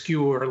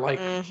obscure, like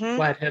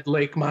Flathead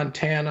Lake,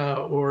 Montana,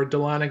 or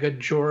Dahlonega,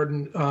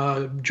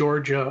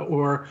 Georgia,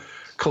 or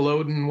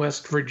Culloden,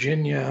 West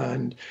Virginia.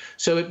 And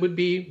so it would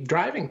be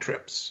driving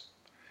trips.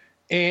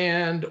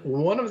 And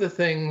one of the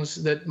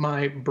things that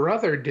my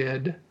brother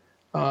did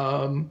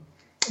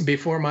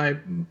before my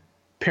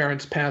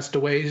parents passed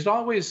away is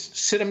always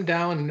sit them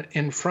down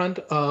in front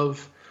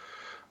of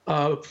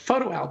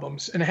photo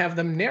albums and have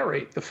them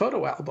narrate the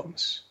photo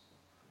albums.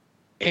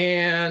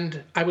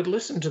 And I would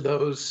listen to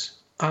those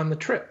on the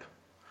trip.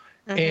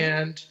 Mm-hmm.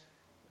 And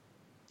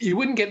you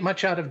wouldn't get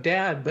much out of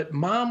Dad, but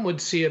Mom would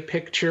see a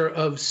picture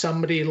of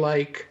somebody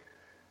like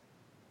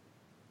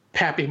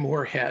Pappy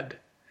Moorhead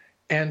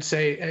and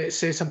say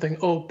something,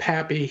 "Oh,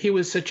 Pappy, he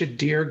was such a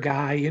dear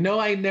guy. You know,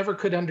 I never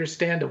could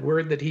understand a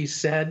word that he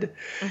said."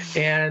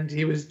 And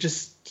he was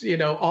just,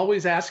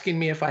 always asking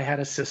me if I had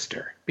a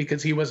sister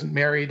because he wasn't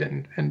married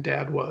and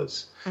Dad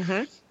was.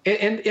 Mm-hmm.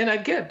 And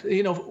I'd get,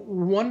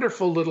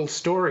 wonderful little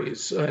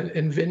stories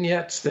and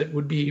vignettes that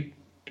would be,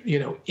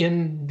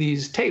 in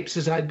these tapes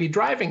as I'd be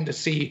driving to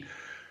see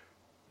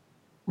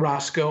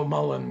Roscoe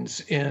Mullins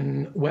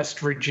in West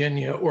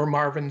Virginia, or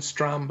Marvin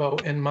Strombo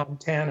in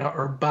Montana,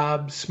 or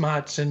Bob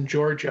Smots in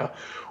Georgia,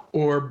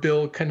 or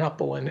Bill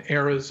Knuppel in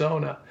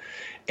Arizona.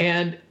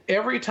 And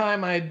every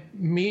time I'd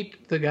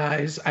meet the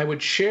guys, I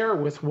would share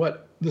with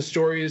what the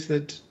stories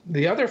that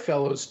the other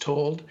fellows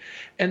told,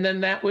 and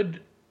then that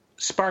would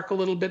spark a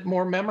little bit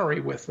more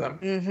memory with them.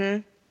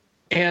 Mm-hmm.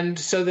 And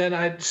so then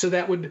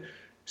that would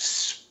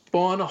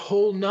spawn a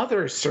whole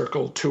nother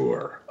circle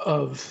tour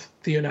of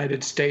the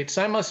United States.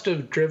 I must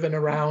have driven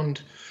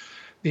around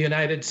the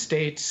United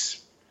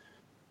States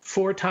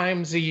 4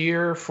 times a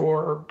year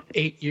for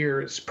 8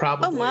 years,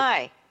 probably. Oh,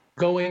 my.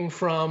 Going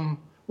from,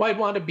 I'd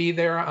want to be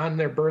there on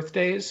their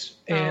birthdays.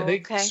 And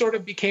they sort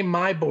of became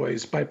my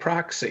boys by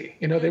proxy.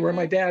 They were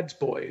my dad's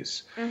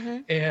boys. Mm-hmm.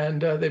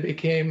 And they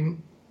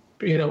became,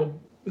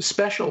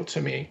 special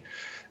to me.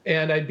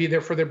 And I'd be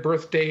there for their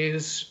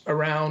birthdays,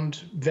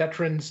 around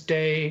Veterans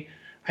Day.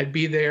 I'd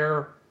be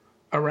there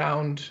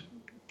around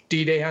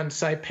D-Day on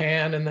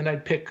Saipan, and then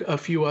I'd pick a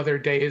few other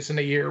days in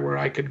a year where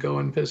I could go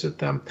and visit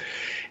them.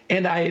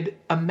 And I'd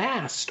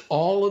amassed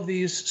all of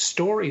these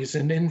stories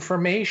and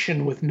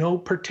information with no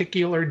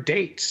particular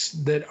dates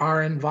that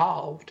are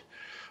involved.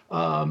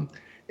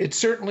 It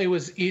certainly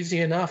was easy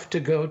enough to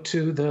go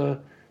to the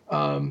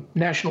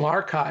National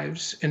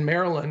Archives in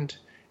Maryland,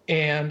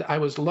 and I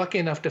was lucky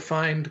enough to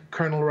find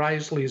Colonel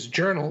Risley's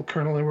journal.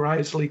 Colonel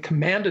Risley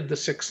commanded the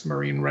 6th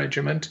Marine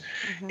Regiment,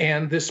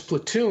 and this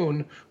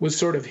platoon was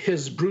sort of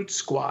his brute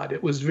squad.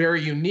 It was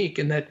very unique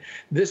in that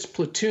this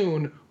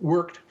platoon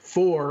worked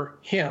for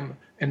him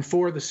and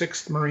for the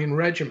 6th Marine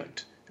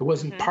Regiment. It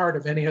wasn't part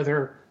of any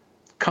other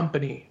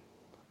company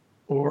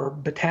or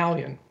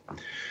battalion.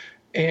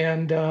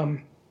 And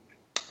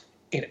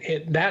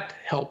that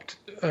helped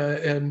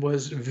and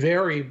was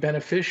very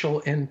beneficial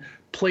in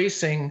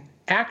placing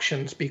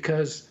actions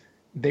because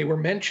they were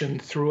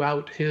mentioned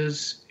throughout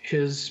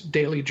his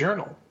daily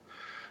journal.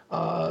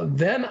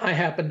 Then I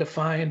happened to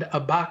find a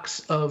box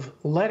of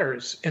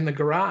letters in the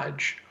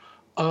garage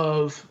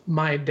of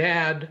my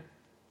dad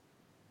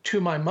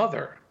to my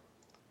mother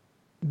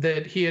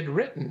that he had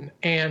written.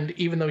 And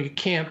even though you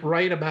can't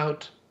write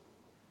about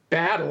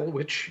battle,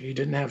 which he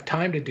didn't have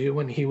time to do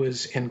when he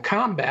was in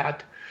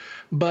combat,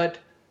 but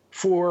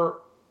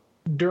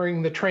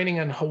during the training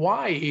in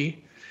Hawaii,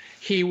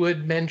 he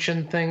would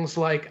mention things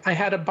like, "I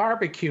had a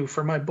barbecue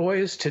for my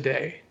boys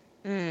today."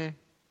 Mm.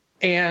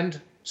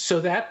 And so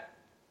that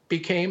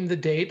became the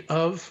date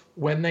of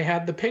when they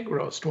had the pig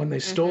roast, when they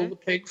stole the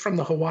pig from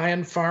the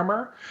Hawaiian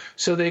farmer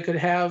so they could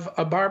have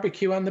a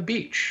barbecue on the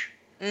beach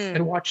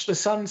and watch the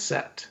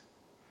sunset.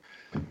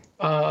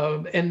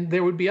 And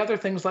there would be other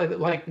things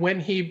like when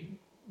he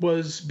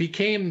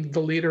became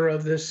the leader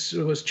of this,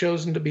 was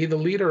chosen to be the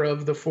leader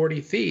of the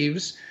 40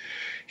 Thieves,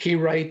 he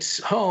writes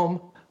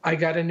home, "I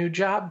got a new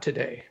job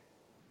today."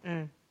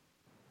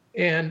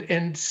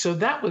 And so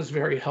that was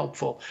very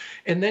helpful.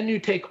 And then you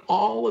take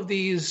all of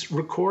these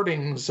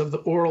recordings of the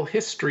oral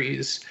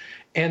histories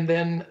and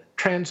then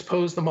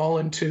transpose them all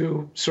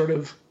into sort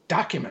of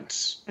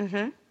documents.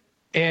 Mm-hmm.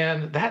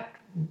 And that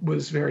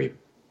was very,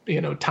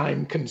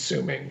 time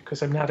consuming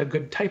because I'm not a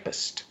good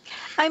typist.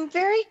 I'm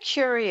very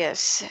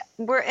curious.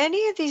 Were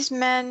any of these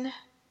men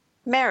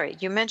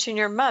married? You mentioned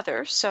your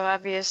mother, so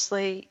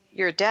obviously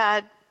your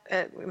dad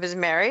was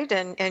married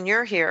and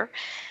you're here.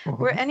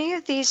 Mm-hmm. Were any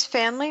of these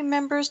family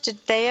members, did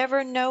they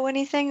ever know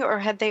anything, or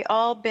had they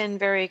all been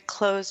very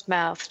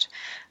closed-mouthed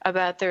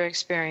about their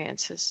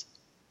experiences?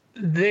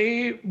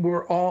 They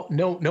were all,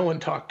 no one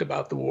talked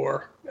about the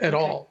war at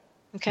all.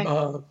 Okay.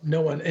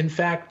 No one. In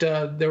fact,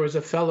 there was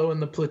a fellow in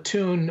the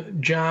platoon,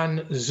 John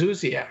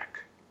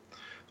Zuziak,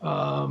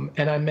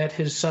 and I met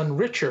his son,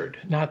 Richard,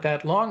 not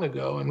that long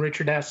ago. And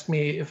Richard asked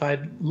me if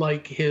I'd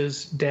like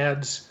his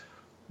dad's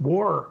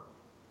war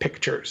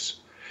pictures.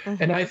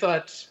 Mm-hmm. And I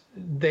thought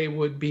they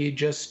would be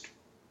just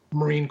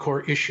Marine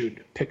Corps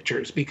issued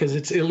pictures because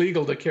it's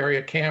illegal to carry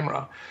a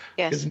camera.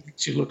 Yes. Because it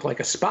makes you look like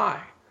a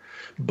spy.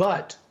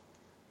 But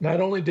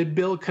not only did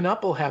Bill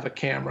Knuppel have a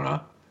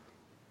camera,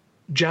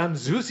 John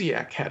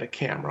Zuziak had a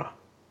camera.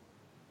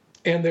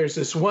 And there's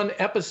this one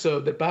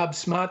episode that Bob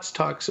Smots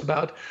talks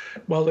about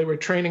while they were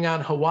training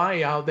on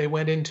Hawaii, how they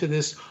went into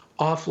this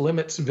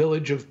off-limits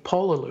village of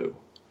Pololu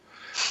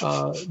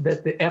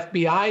that the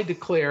FBI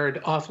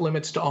declared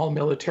off-limits to all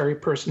military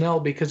personnel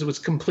because it was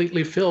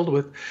completely filled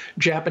with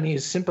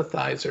Japanese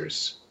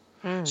sympathizers.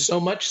 So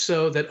much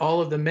so that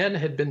all of the men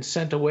had been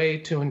sent away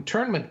to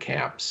internment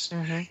camps,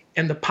 mm-hmm.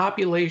 and the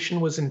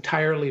population was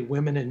entirely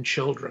women and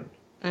children.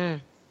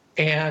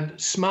 And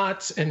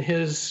Smots and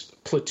his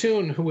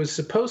platoon, who was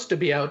supposed to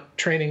be out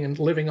training and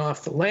living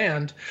off the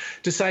land,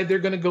 decide they're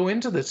going to go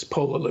into this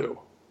Pololu.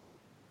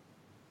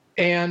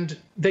 And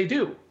they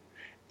do.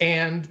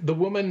 And the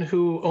woman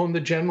who owned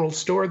the general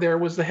store there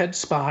was the head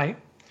spy.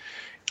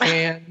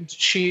 And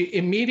she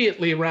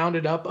immediately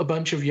rounded up a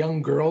bunch of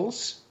young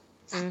girls,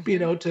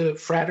 mm-hmm. To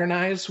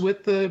fraternize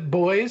with the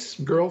boys,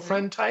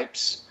 girlfriend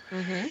types.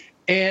 Mm-hmm.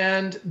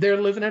 And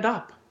they're living it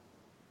up.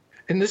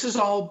 And this is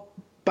all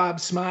Bob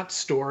Smott's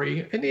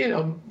story.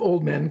 And,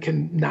 old men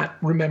can not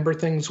remember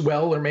things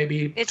well or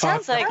maybe It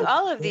sounds like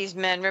all of these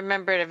men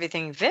remembered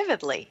everything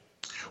vividly.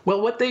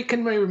 Well, what they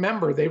can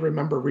remember, they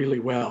remember really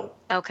well.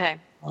 Okay.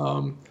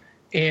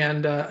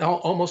 And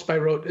almost by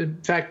rote.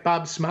 In fact,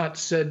 Bob Smott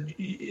said,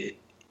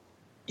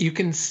 you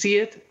can see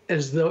it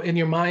as though in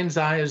your mind's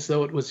eye as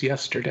though it was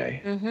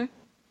yesterday. Mm-hmm.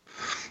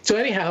 So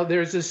anyhow,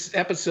 there's this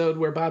episode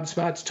where Bob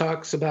Smots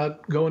talks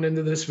about going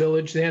into this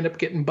village. They end up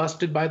getting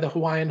busted by the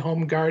Hawaiian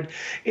Home Guard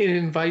and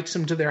invites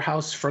them to their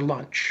house for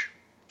lunch.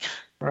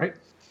 Right?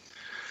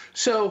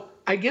 So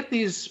I get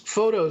these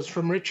photos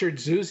from Richard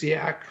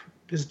Zuziak.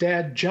 His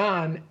dad,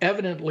 John,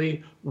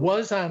 evidently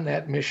was on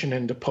that mission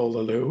into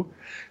Pololu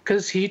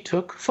because he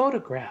took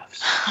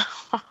photographs.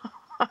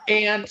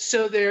 And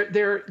so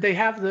they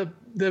have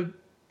the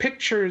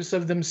pictures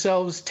of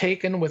themselves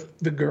taken with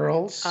the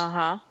girls.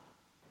 Uh-huh.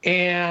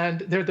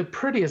 And they're the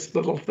prettiest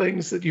little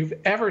things that you've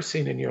ever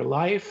seen in your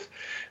life.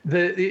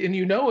 And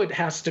it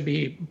has to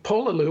be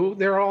Pololu.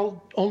 They're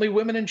all only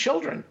women and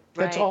children.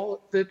 That's right.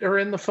 All that are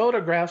in the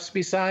photographs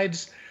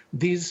besides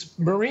these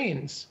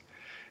Marines.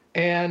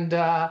 And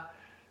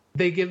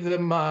they give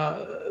them,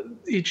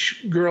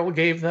 each girl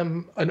gave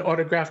them an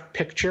autographed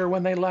picture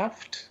when they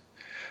left.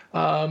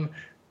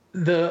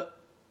 The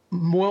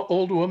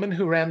old woman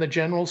who ran the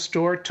general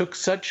store took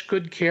such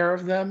good care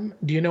of them.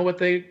 Do you know what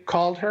they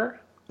called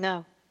her?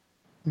 No.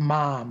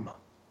 Mom.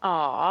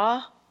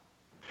 Aww.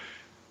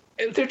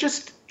 They're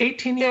just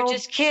 18-year-olds. They're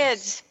just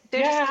kids.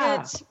 They're just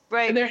kids.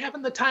 Right. And they're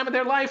having the time of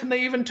their life, and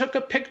they even took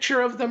a picture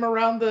of them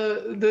around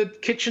the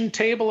kitchen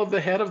table of the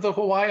head of the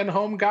Hawaiian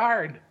Home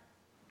Guard.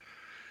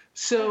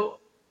 So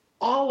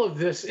all of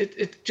this,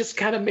 it just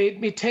kind of made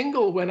me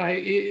tingle when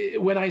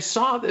I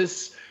saw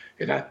this,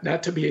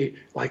 not to be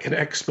like an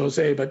expose,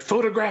 but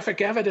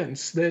photographic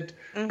evidence that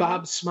mm-hmm.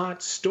 Bob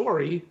Smott's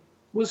story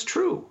was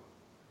true.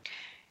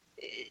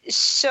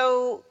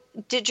 So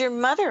did your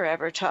mother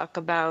ever talk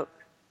about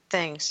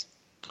things?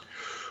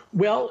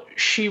 Well,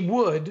 she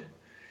would,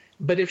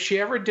 but if she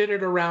ever did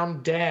it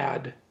around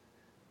Dad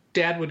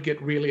would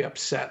get really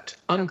upset,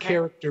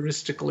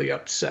 uncharacteristically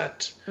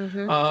upset,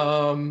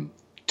 mm-hmm.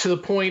 To the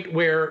point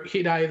where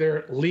he'd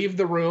either leave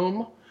the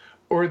room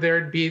or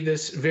there'd be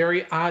this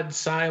very odd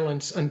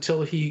silence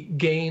until he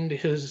gained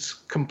his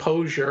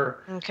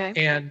composure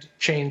and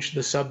changed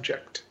the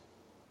subject.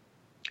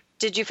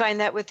 Did you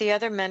find that with the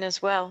other men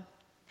as well?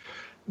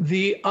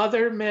 The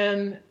other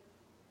men,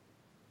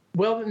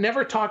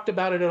 never talked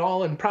about it at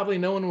all, and probably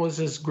no other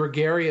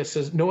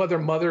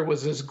mother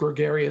was as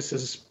gregarious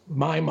as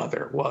my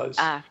mother was.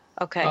 Ah,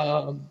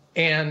 okay.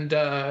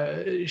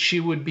 And she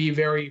would be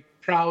very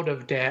proud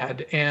of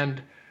Dad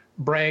and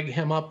brag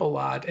him up a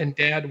lot, and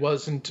Dad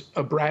wasn't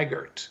a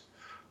braggart.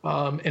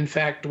 In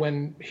fact,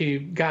 when he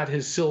got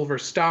his Silver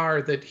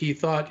Star that he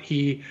thought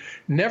he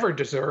never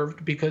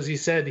deserved because he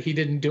said he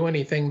didn't do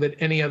anything that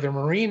any other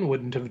Marine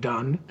wouldn't have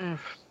done,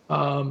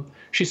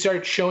 she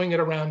starts showing it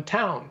around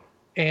town.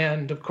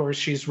 And, of course,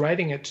 she's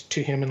writing it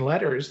to him in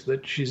letters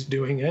that she's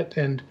doing it,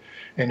 and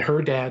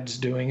her dad's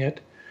doing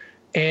it.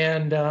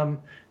 And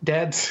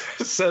Dad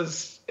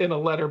says in a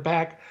letter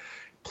back,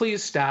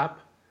 "Please stop.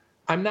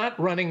 I'm not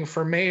running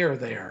for mayor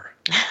there."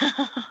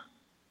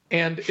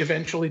 And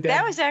eventually Dad...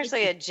 That was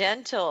actually a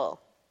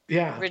gentle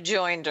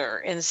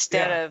rejoinder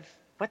instead of,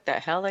 "What the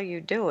hell are you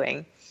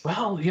doing?"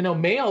 Well,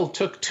 mail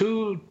took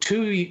two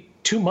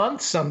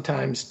months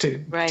sometimes to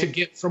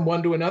get from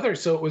one to another.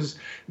 So it was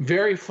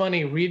very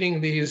funny reading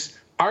these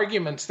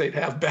arguments they'd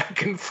have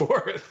back and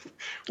forth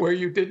where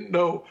you didn't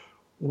know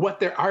what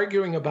they're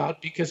arguing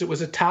about because it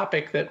was a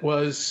topic that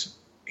was,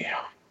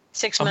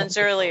 6 months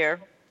earlier.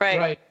 Right.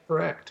 Right,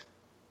 correct.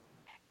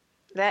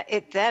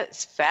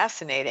 That's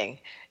fascinating.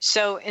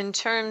 So in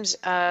terms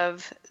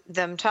of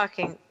them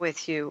talking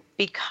with you,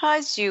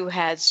 because you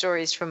had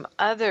stories from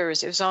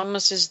others, it was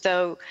almost as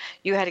though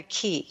you had a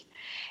key.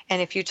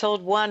 And if you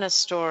told one a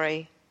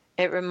story,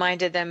 it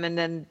reminded them, and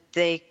then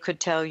they could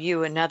tell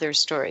you another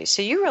story.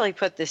 So you really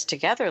put this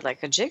together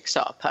like a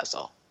jigsaw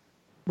puzzle.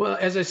 Well,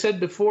 as I said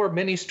before,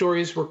 many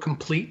stories were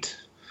complete,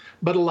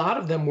 but a lot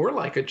of them were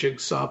like a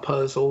jigsaw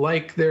puzzle,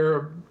 like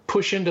their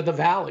push into the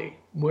valley,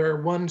 where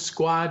one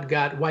squad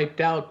got wiped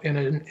out in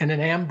an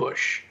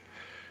ambush.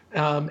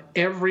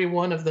 Every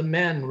one of the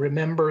men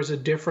remembers a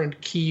different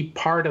key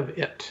part of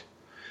it.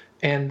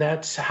 And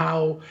that's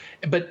how,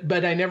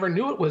 but I never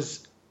knew it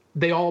was,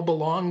 they all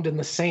belonged in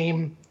the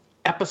same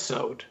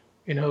episode,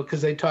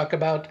 because they talk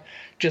about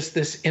just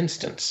this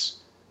instance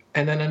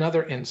and then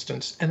another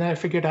instance. And then I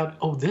figured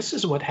out, this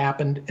is what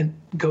happened, and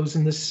goes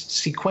in this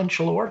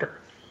sequential order.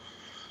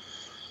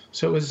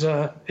 So it was,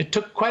 it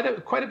took quite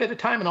a bit of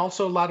time, and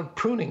also a lot of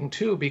pruning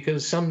too,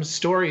 because some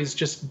stories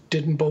just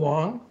didn't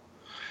belong.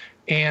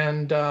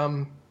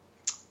 And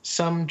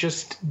some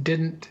just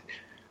didn't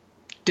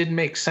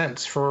make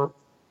sense for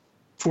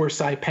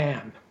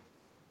Saipan.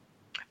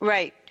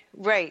 Right.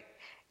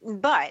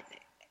 But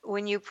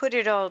when you put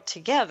it all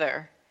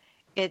together,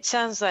 it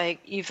sounds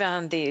like you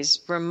found these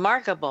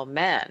remarkable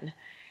men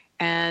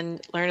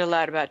and learned a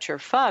lot about your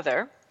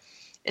father.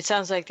 It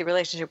sounds like the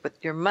relationship with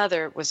your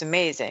mother was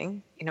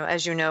amazing.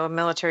 As you know, a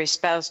military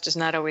spouse does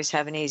not always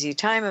have an easy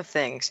time of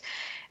things.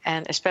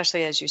 And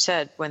especially, as you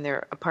said, when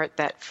they're apart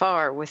that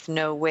far with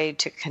no way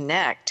to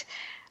connect,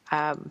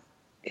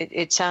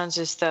 it sounds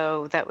as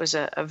though that was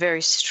a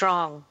very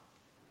strong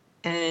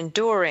and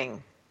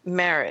enduring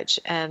marriage.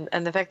 And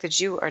the fact that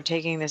you are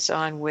taking this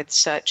on with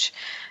such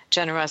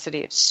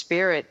generosity of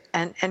spirit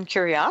and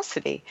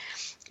curiosity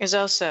is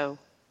also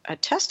a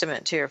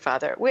testament to your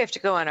father. We have to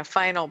go on a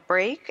final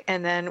break,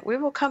 and then we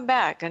will come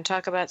back and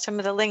talk about some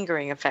of the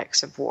lingering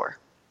effects of war.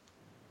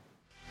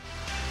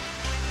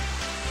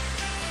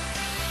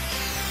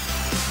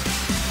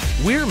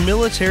 We're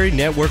Military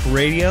Network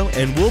Radio,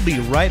 and we'll be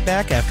right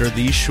back after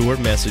these short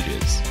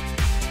messages.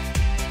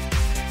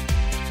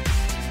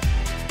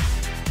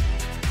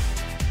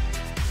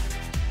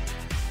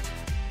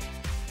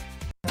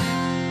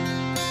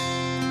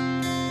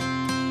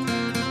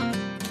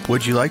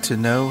 Would you like to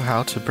know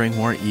how to bring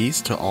more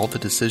ease to all the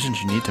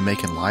decisions you need to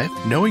make in life?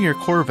 Knowing your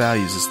core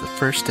values is the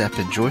first step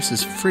in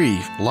Joyce's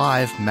free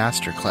live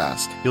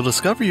masterclass. You'll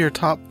discover your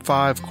top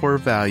 5 core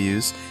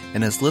values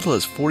in as little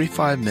as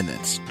 45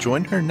 minutes.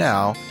 Join her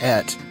now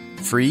at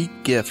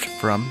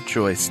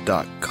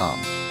freegiftfromjoyce.com.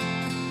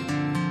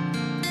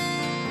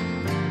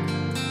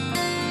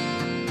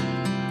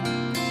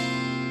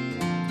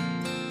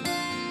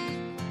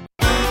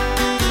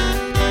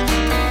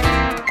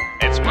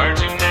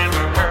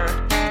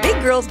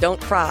 Girls don't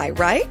cry,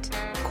 right?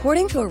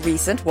 According to a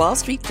recent Wall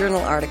Street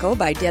Journal article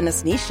by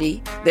Dennis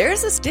Nishi,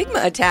 there's a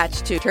stigma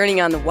attached to turning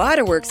on the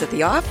waterworks at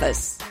the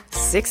office.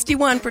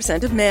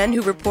 61% of men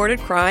who reported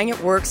crying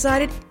at work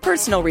cited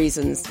personal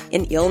reasons,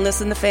 an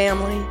illness in the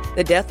family,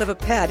 the death of a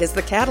pet is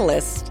the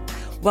catalyst,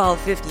 while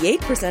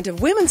 58%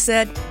 of women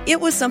said it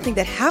was something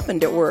that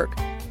happened at work,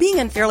 being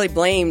unfairly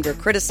blamed or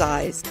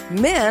criticized.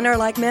 Men are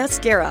like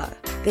mascara.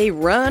 They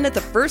run at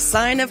the first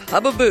sign of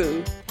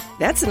hubbub.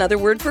 That's another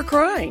word for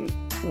crying.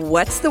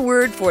 What's the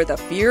word for the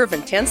fear of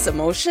intense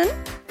emotion?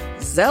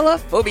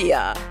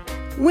 Zelophobia.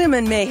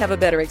 Women may have a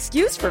better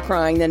excuse for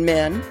crying than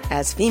men,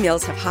 as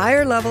females have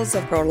higher levels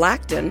of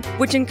prolactin,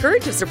 which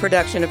encourages the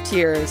production of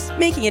tears,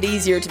 making it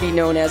easier to be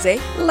known as a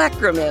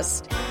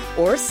lachrymist,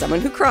 or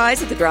someone who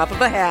cries at the drop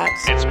of a hat.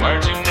 It's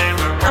words you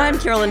never heard. I'm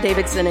Carolyn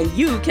Davidson, and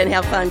you can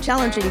have fun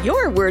challenging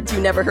your words you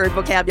never heard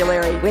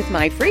vocabulary with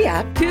my free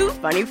app, Too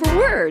Funny for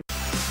Words.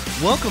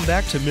 Welcome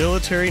back to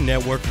Military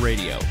Network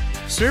Radio,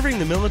 serving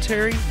the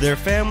military, their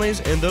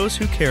families, and those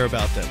who care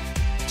about them.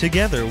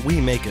 Together,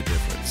 we make a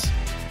difference.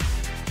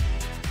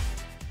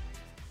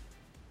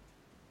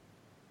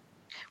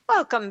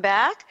 Welcome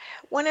back.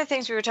 One of the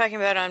things we were talking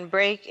about on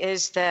break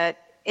is that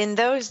in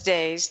those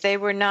days, they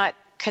were not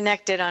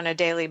connected on a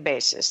daily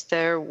basis.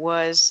 There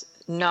was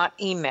not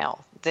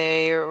email.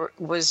 There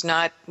was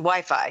not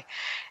Wi-Fi.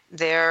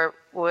 There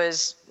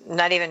was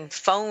not even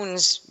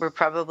phones were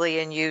probably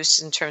in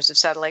use in terms of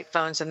satellite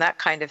phones and that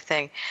kind of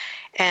thing.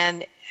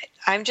 And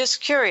I'm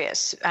just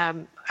curious.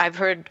 I've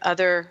heard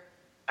other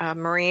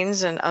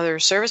Marines and other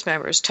service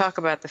members talk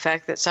about the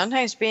fact that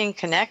sometimes being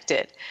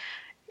connected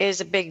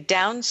is a big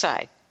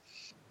downside.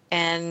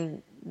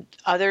 And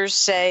others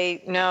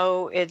say,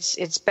 no,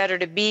 it's better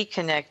to be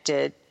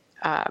connected.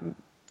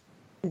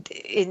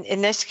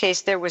 In this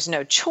case, there was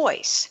no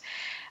choice.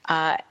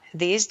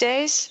 These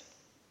days,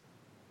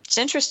 it's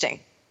interesting.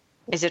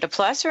 Is it a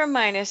plus or a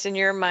minus in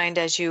your mind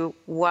as you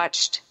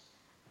watched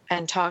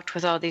and talked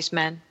with all these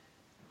men?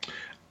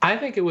 I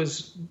think it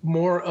was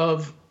more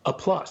of a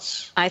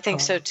plus. I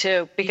think so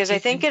too, because I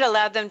think it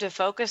allowed them to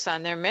focus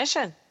on their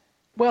mission.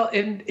 Well,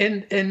 in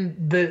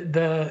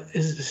the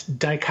is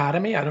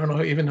dichotomy, I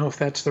don't even know if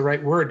that's the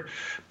right word,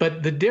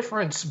 but the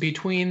difference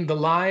between the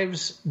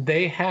lives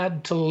they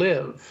had to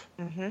live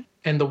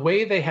and the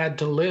way they had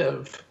to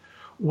live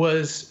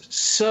was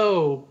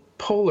so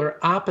polar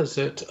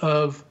opposite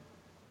of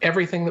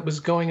everything that was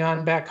going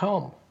on back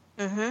home.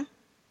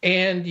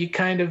 And you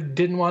kind of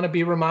didn't want to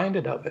be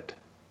reminded of it.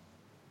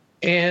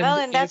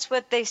 And that's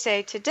what they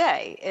say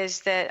today,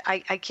 is that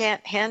I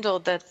can't handle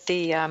that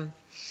the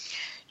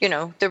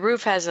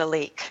roof has a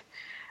leak,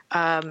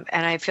 and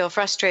I feel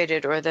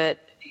frustrated, or that,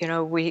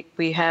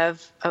 we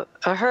have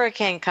a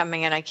hurricane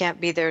coming and I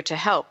can't be there to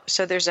help.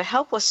 So there's a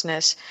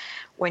helplessness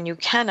when you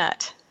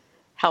cannot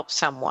help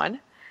someone.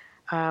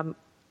 And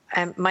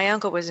my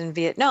uncle was in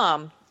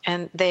Vietnam,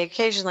 and they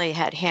occasionally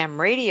had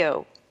ham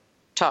radio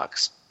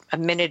talks a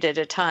minute at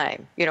a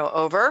time,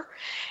 over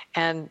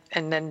and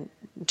then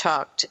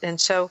talked. And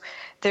so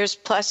there's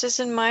pluses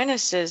and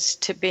minuses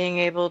to being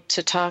able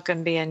to talk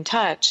and be in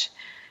touch.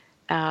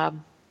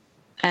 And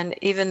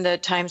even the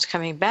times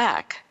coming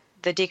back,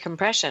 the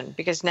decompression,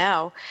 because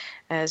now,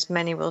 as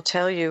many will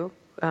tell you,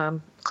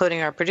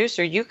 including our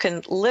producer, you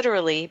can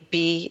literally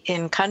be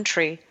in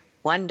country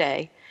one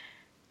day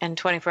and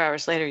 24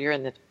 hours later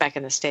you're back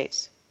in the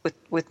States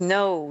with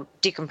no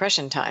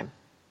decompression time.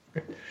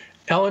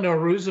 Eleanor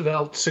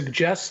Roosevelt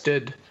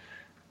suggested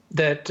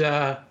that,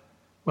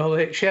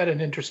 she had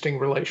an interesting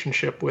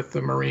relationship with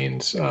the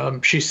Marines.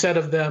 She said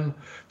of them,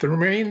 "The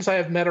Marines I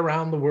have met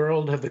around the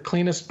world have the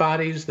cleanest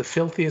bodies, the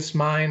filthiest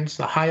minds,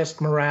 the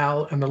highest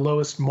morale, and the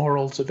lowest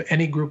morals of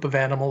any group of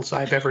animals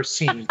I've ever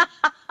seen."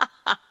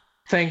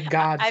 Thank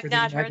God for the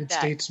United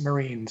States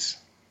Marines.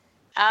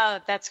 Oh,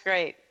 that's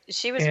great.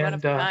 She was one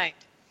of a kind.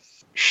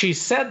 She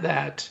said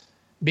that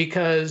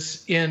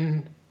because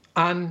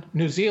on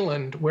New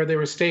Zealand, where they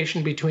were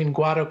stationed between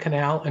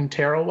Guadalcanal and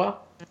Tarawa,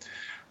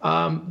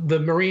 the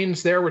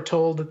Marines there were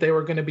told that they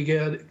were going to be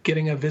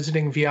getting a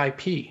visiting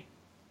VIP.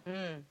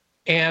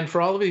 And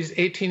for all of these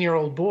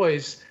 18-year-old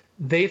boys,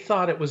 they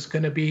thought it was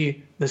going to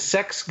be the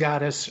sex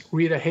goddess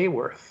Rita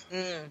Hayworth.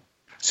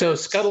 So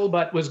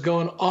scuttlebutt was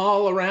going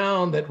all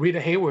around that Rita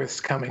Hayworth's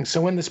coming.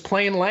 So when this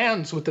plane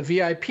lands with the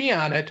VIP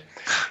on it,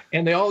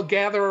 and they all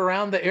gather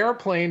around the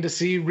airplane to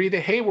see Rita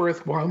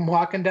Hayworth while I'm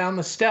walking down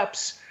the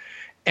steps,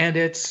 and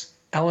it's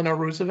Eleanor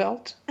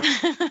Roosevelt.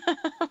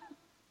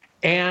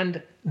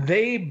 And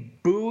they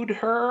booed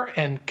her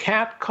and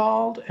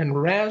catcalled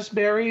and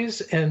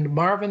raspberries, and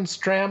Marvin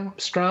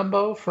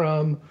Strombo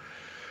from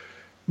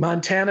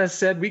Montana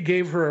said we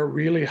gave her a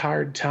really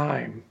hard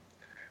time,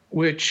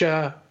 which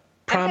I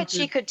bet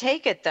she could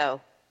take it,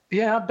 though.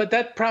 Yeah, but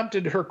that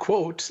prompted her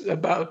quote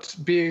about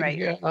being,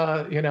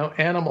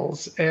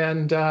 animals.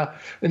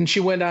 And she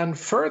went on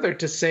further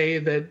to say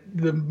that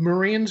the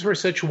Marines were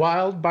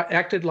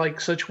acted like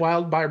such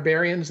wild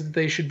barbarians that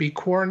they should be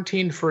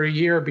quarantined for a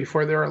year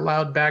before they're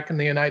allowed back in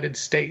the United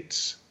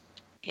States.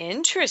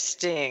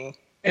 Interesting.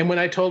 And when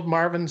I told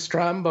Marvin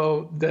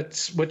Strombo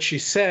that's what she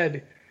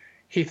said,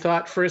 he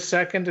thought for a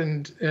second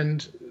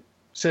and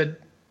said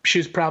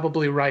she's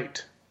probably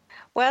right.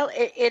 Well,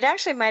 it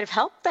actually might have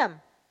helped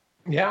them.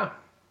 Yeah.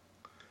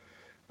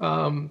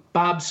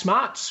 Bob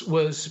Smots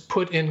was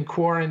put in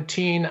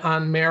quarantine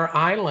on Mare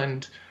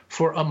Island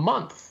for a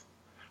month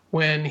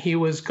when he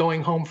was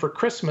going home for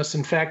Christmas.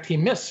 In fact, he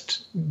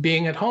missed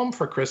being at home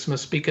for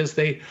Christmas because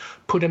they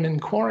put him in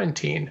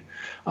quarantine.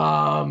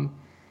 And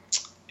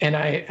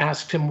I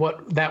asked him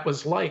what that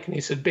was like. And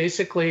he said,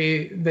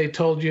 basically, they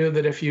told you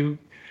that if you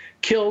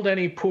killed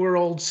any poor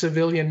old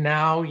civilian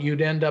now,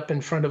 you'd end up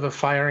in front of a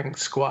firing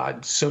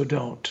squad. So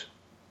don't.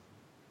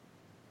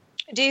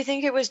 Do you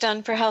think it was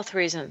done for health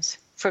reasons,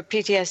 for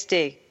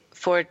PTSD,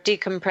 for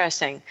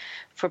decompressing,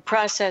 for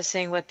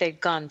processing what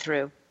they'd gone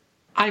through?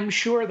 I'm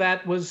sure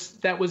that was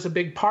a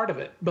big part of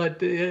it.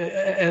 But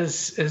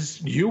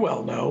as you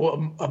well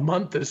know, a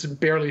month is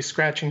barely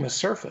scratching the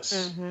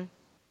surface.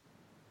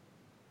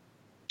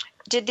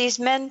 Did these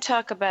men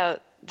talk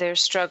about their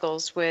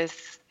struggles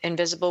with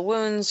invisible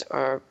wounds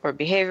or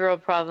behavioral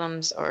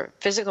problems or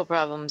physical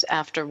problems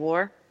after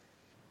war?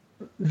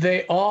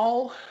 They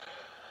all,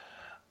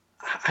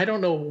 I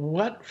don't know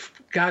what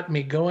got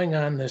me going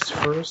on this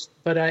first,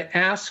 but I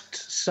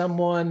asked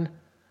someone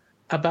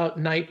about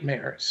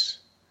nightmares.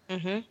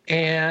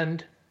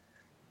 And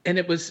And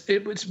it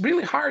was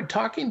really hard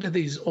talking to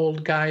these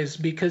old guys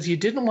because you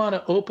didn't want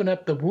to open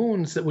up the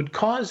wounds that would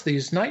cause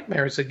these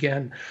nightmares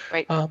again.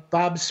 Right.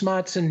 Bob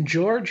Smott's in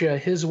Georgia.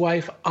 His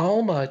wife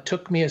Alma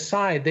took me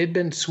aside. They'd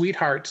been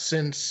sweethearts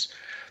since,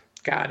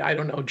 God, I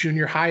don't know,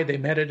 junior high. They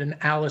met at an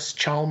Alice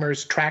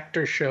Chalmers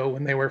tractor show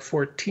when they were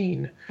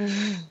 14.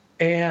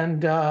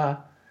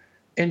 Mm-hmm.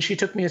 And she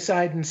took me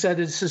aside and said,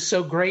 "This is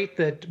so great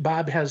that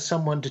Bob has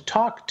someone to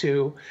talk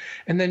to."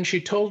 And then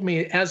she told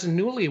me, as a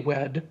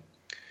newlywed,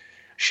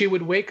 she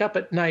would wake up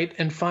at night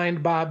and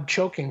find Bob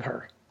choking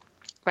her.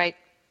 Right.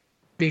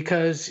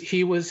 Because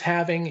he was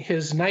having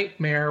his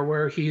nightmare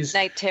where he's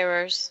night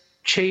terrors,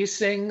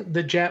 chasing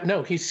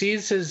the he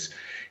sees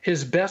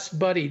his best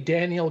buddy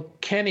Daniel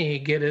Kenny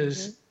get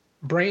his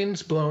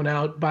brains blown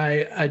out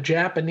by a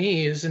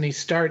Japanese, and he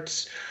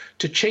starts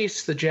to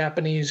chase the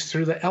Japanese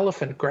through the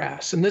elephant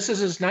grass. And this is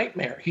his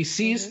nightmare. He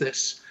sees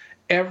this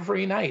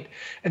every night.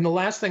 And the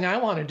last thing I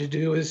wanted to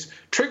do is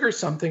trigger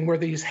something where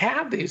these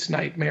have these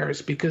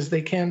nightmares, because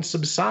they can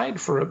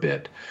subside for a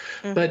bit.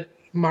 But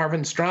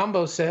Marvin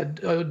Strombo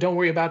said, "Oh, don't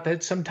worry about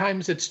that.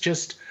 Sometimes it's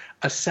just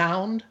a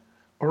sound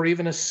or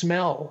even a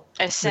smell.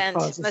 A scent.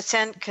 A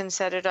scent can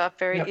set it off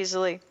very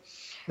easily.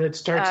 That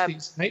starts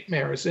these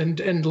nightmares."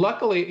 And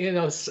luckily,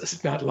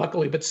 not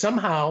luckily, but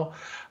somehow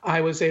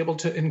I was able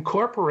to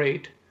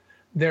incorporate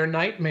their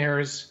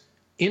nightmares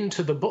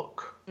into the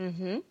book.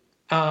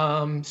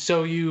 Mm-hmm.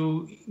 So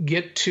you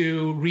get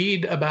to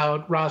read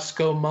about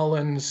Roscoe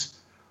Mullen's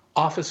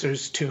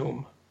officer's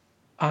tomb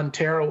on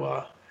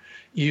Tarawa.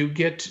 You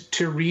get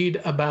to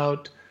read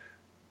about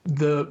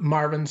the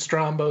Marvin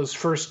Strombo's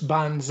first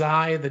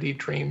bonsai that he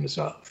dreams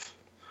of.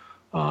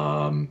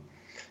 I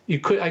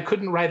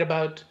couldn't write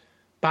about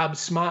Bob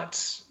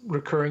Smott's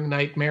recurring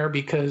nightmare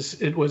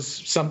because it was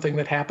something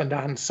that happened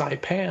on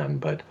Saipan,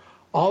 but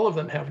all of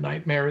them have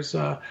nightmares.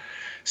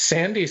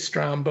 Sandy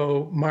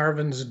Strombo,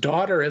 Marvin's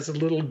daughter, as a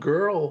little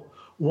girl,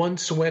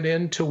 once went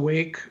in to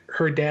wake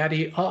her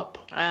daddy up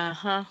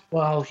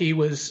while he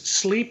was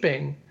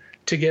sleeping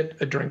to get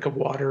a drink of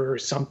water or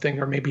something,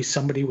 or maybe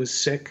somebody was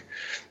sick.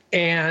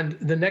 And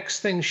the next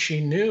thing she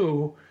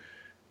knew,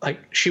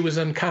 she was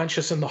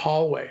unconscious in the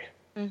hallway.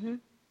 Mm-hmm.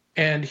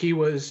 And he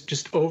was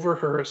just over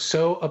her,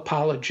 so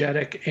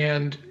apologetic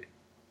and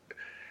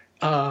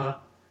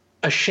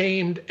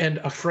ashamed and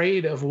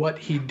afraid of what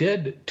he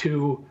did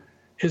to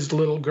his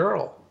little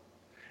girl.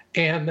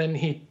 And then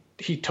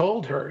he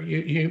told her,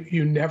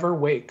 you never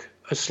wake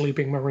a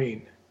sleeping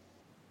Marine.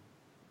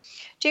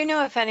 Do you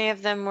know if any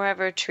of them were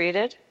ever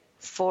treated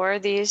for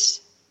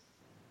these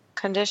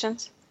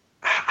conditions?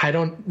 I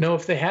don't know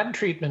if they had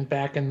treatment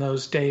back in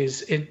those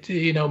days.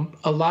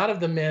 A lot of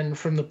the men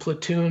from the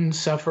platoon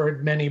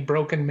suffered many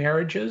broken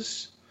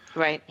marriages.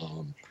 Right.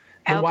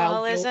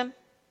 Alcoholism?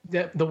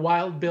 The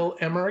Wild Bill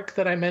Emmerich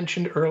that I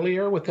mentioned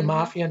earlier with the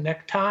mafia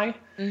necktie,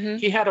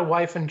 he had a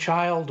wife and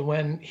child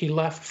when he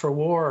left for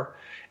war.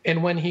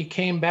 And when he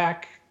came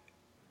back,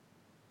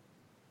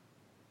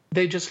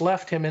 they just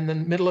left him in the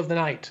middle of the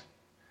night.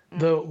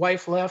 The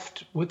wife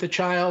left with the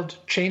child,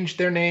 changed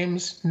their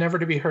names, never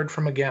to be heard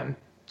from again.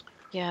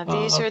 Yeah,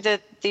 these are the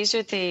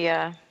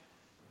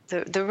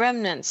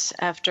remnants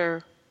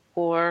after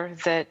war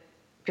that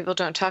people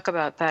don't talk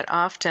about that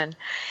often.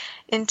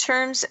 In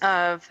terms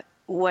of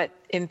what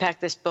impact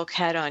this book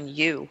had on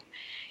you,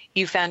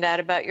 you found out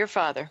about your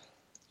father.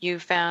 You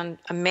found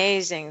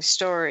amazing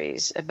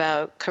stories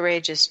about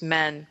courageous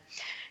men.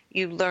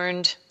 You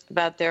learned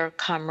about their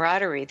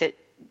camaraderie that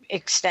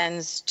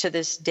extends to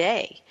this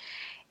day.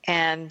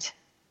 And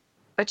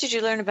what did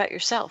you learn about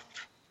yourself?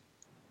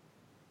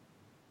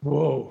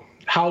 Whoa.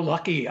 How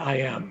lucky I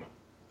am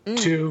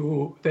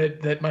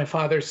that my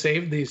father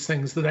saved these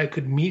things, that I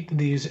could meet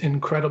these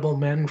incredible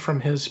men from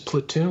his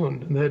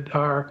platoon that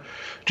are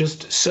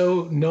just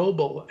so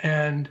noble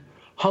and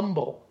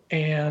humble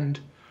and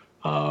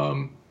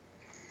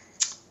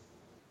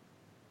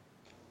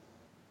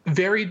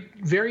very,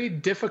 very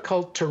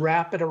difficult to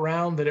wrap it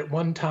around that at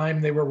one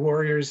time they were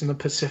warriors in the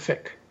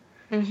Pacific.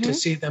 To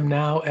see them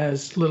now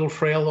as little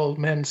frail old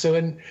men.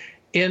 So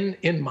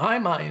in my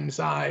mind's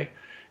eye,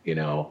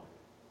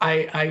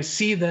 I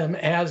see them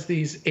as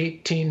these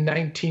 18,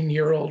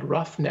 19-year-old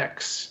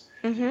roughnecks.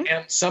 And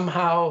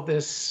somehow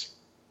it's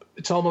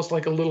almost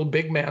like a little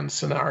big man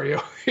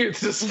scenario. It's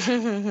this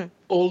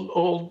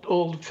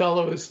old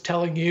fellow is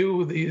telling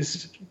you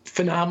these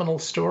phenomenal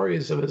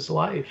stories of his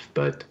life.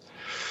 But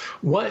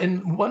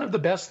one of the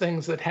best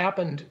things that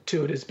happened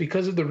to it is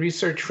because of the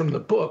research from the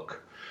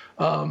book,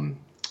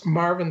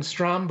 Marvin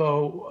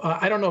Strombo,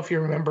 I don't know if you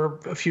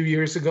remember a few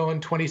years ago in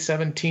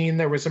 2017,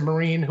 there was a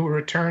Marine who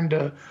returned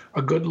a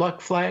good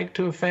luck flag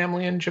to a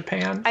family in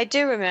Japan. I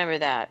do remember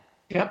that.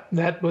 Yep,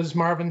 that was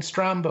Marvin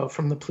Strombo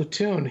from the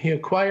platoon. He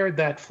acquired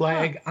that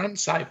flag on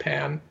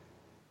Saipan,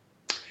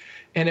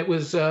 and it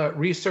was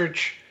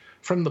research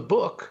from the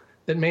book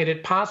that made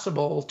it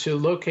possible to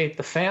locate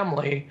the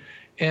family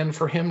and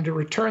for him to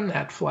return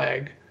that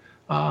flag.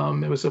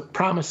 It was a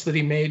promise that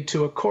he made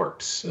to a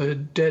corpse, a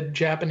dead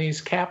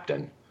Japanese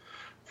captain.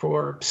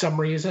 For some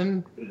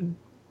reason,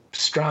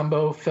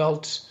 Strombo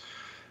felt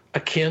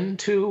akin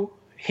to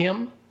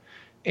him,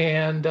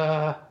 and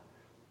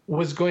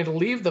was going to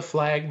leave the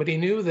flag, but he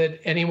knew that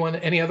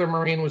any other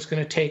Marine was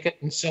going to take it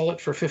and sell it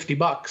for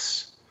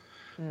 $50.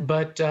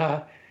 But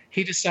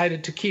he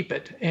decided to keep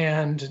it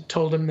and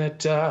told him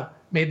that,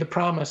 made the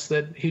promise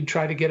that he'd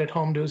try to get it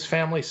home to his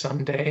family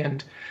someday.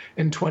 And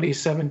in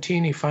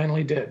 2017, he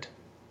finally did.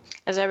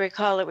 As I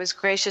recall, it was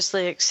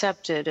graciously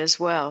accepted as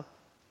well.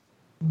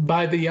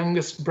 By the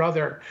youngest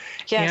brother.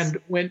 Yes.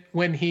 And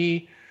when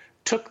he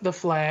took the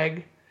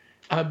flag,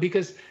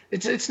 because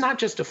it's not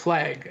just a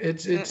flag,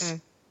 it's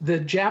the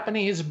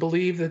Japanese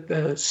believe that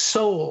the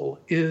soul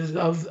is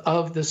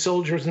of the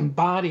soldiers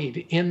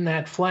embodied in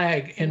that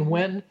flag. And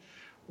when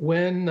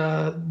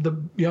the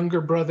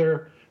younger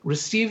brother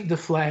received the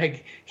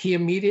flag, he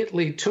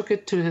immediately took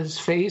it to his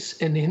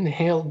face and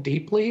inhaled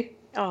deeply.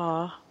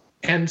 Aww.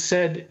 And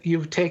said,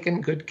 "You've taken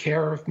good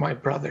care of my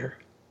brother."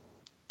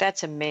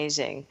 That's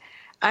amazing.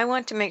 I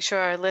want to make sure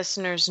our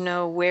listeners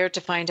know where to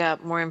find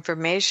out more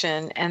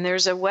information. And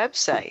there's a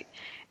website,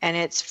 and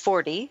it's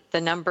 40,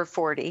 the number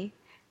 40,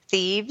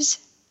 Thieves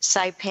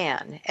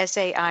Saipan,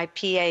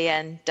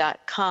 SAIPAN.com.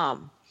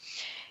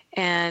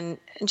 And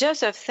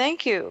Joseph,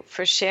 thank you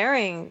for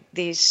sharing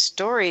these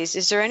stories.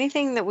 Is there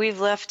anything that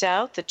we've left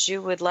out that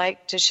you would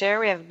like to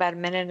share? We have about a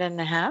minute and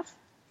a half.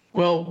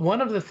 Well,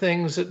 one of the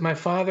things that my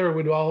father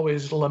would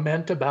always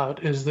lament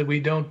about is that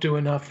we don't do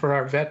enough for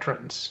our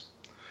veterans.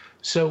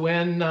 So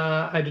when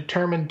I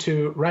determined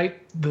to write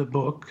the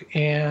book,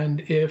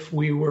 and if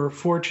we were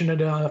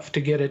fortunate enough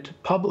to get it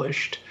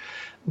published,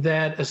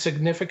 that a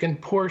significant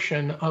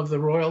portion of the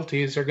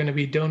royalties are going to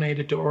be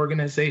donated to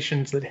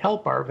organizations that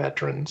help our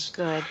veterans.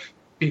 Good.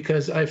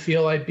 Because I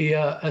feel I'd be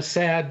a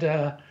sad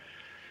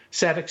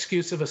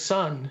excuse of a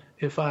son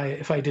if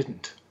I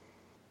didn't.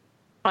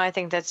 I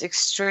think that's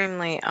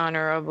extremely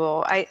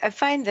honorable. I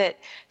find that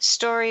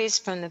stories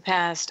from the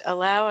past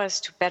allow us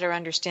to better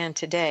understand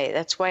today.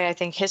 That's why I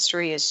think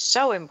history is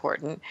so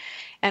important.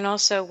 And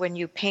also when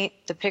you paint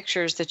the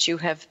pictures that you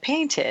have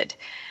painted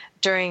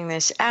during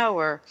this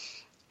hour,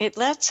 it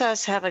lets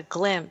us have a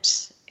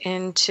glimpse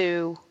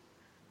into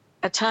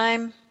a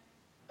time,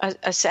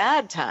 a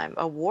sad time,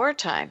 a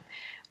wartime.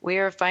 We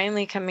are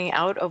finally coming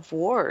out of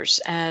wars,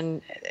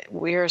 and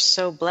we are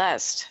so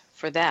blessed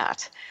for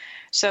that.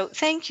 So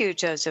thank you,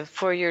 Joseph,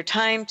 for your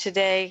time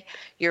today.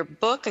 Your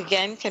book,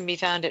 again, can be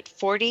found at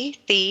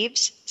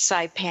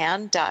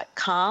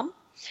 40thievessaipan.com.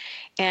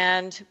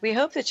 And we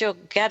hope that you'll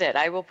get it.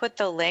 I will put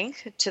the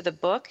link to the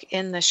book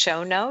in the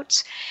show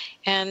notes.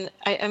 And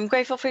I'm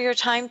grateful for your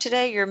time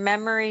today, your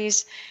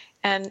memories,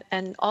 and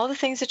all the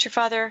things that your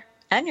father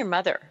and your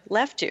mother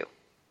left you.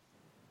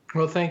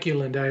 Well, thank you,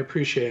 Linda. I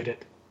appreciate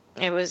it.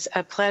 It was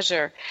a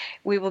pleasure.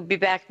 We will be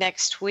back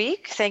next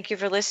week. Thank you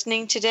for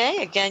listening today.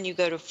 Again, you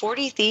go to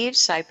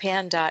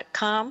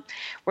 40thievessaipan.com.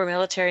 We're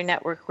Military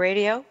Network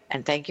Radio,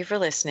 and thank you for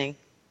listening.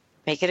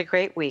 Make it a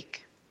great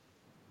week.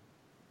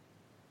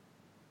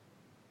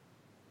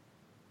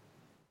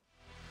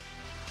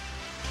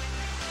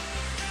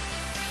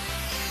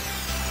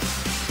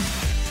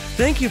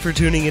 Thank you for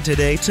tuning in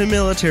today to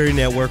Military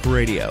Network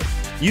Radio.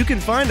 You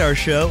can find our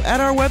show at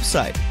our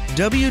website,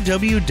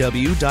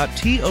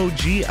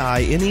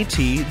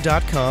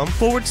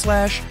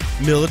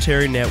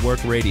 www.toginet.com/Military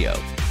Network Radio.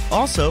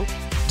 Also,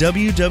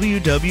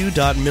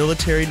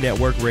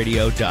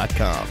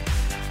 www.militarynetworkradio.com.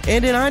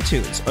 And in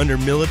iTunes under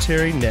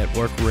Military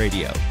Network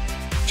Radio.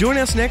 Join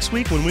us next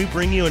week when we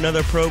bring you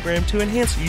another program to enhance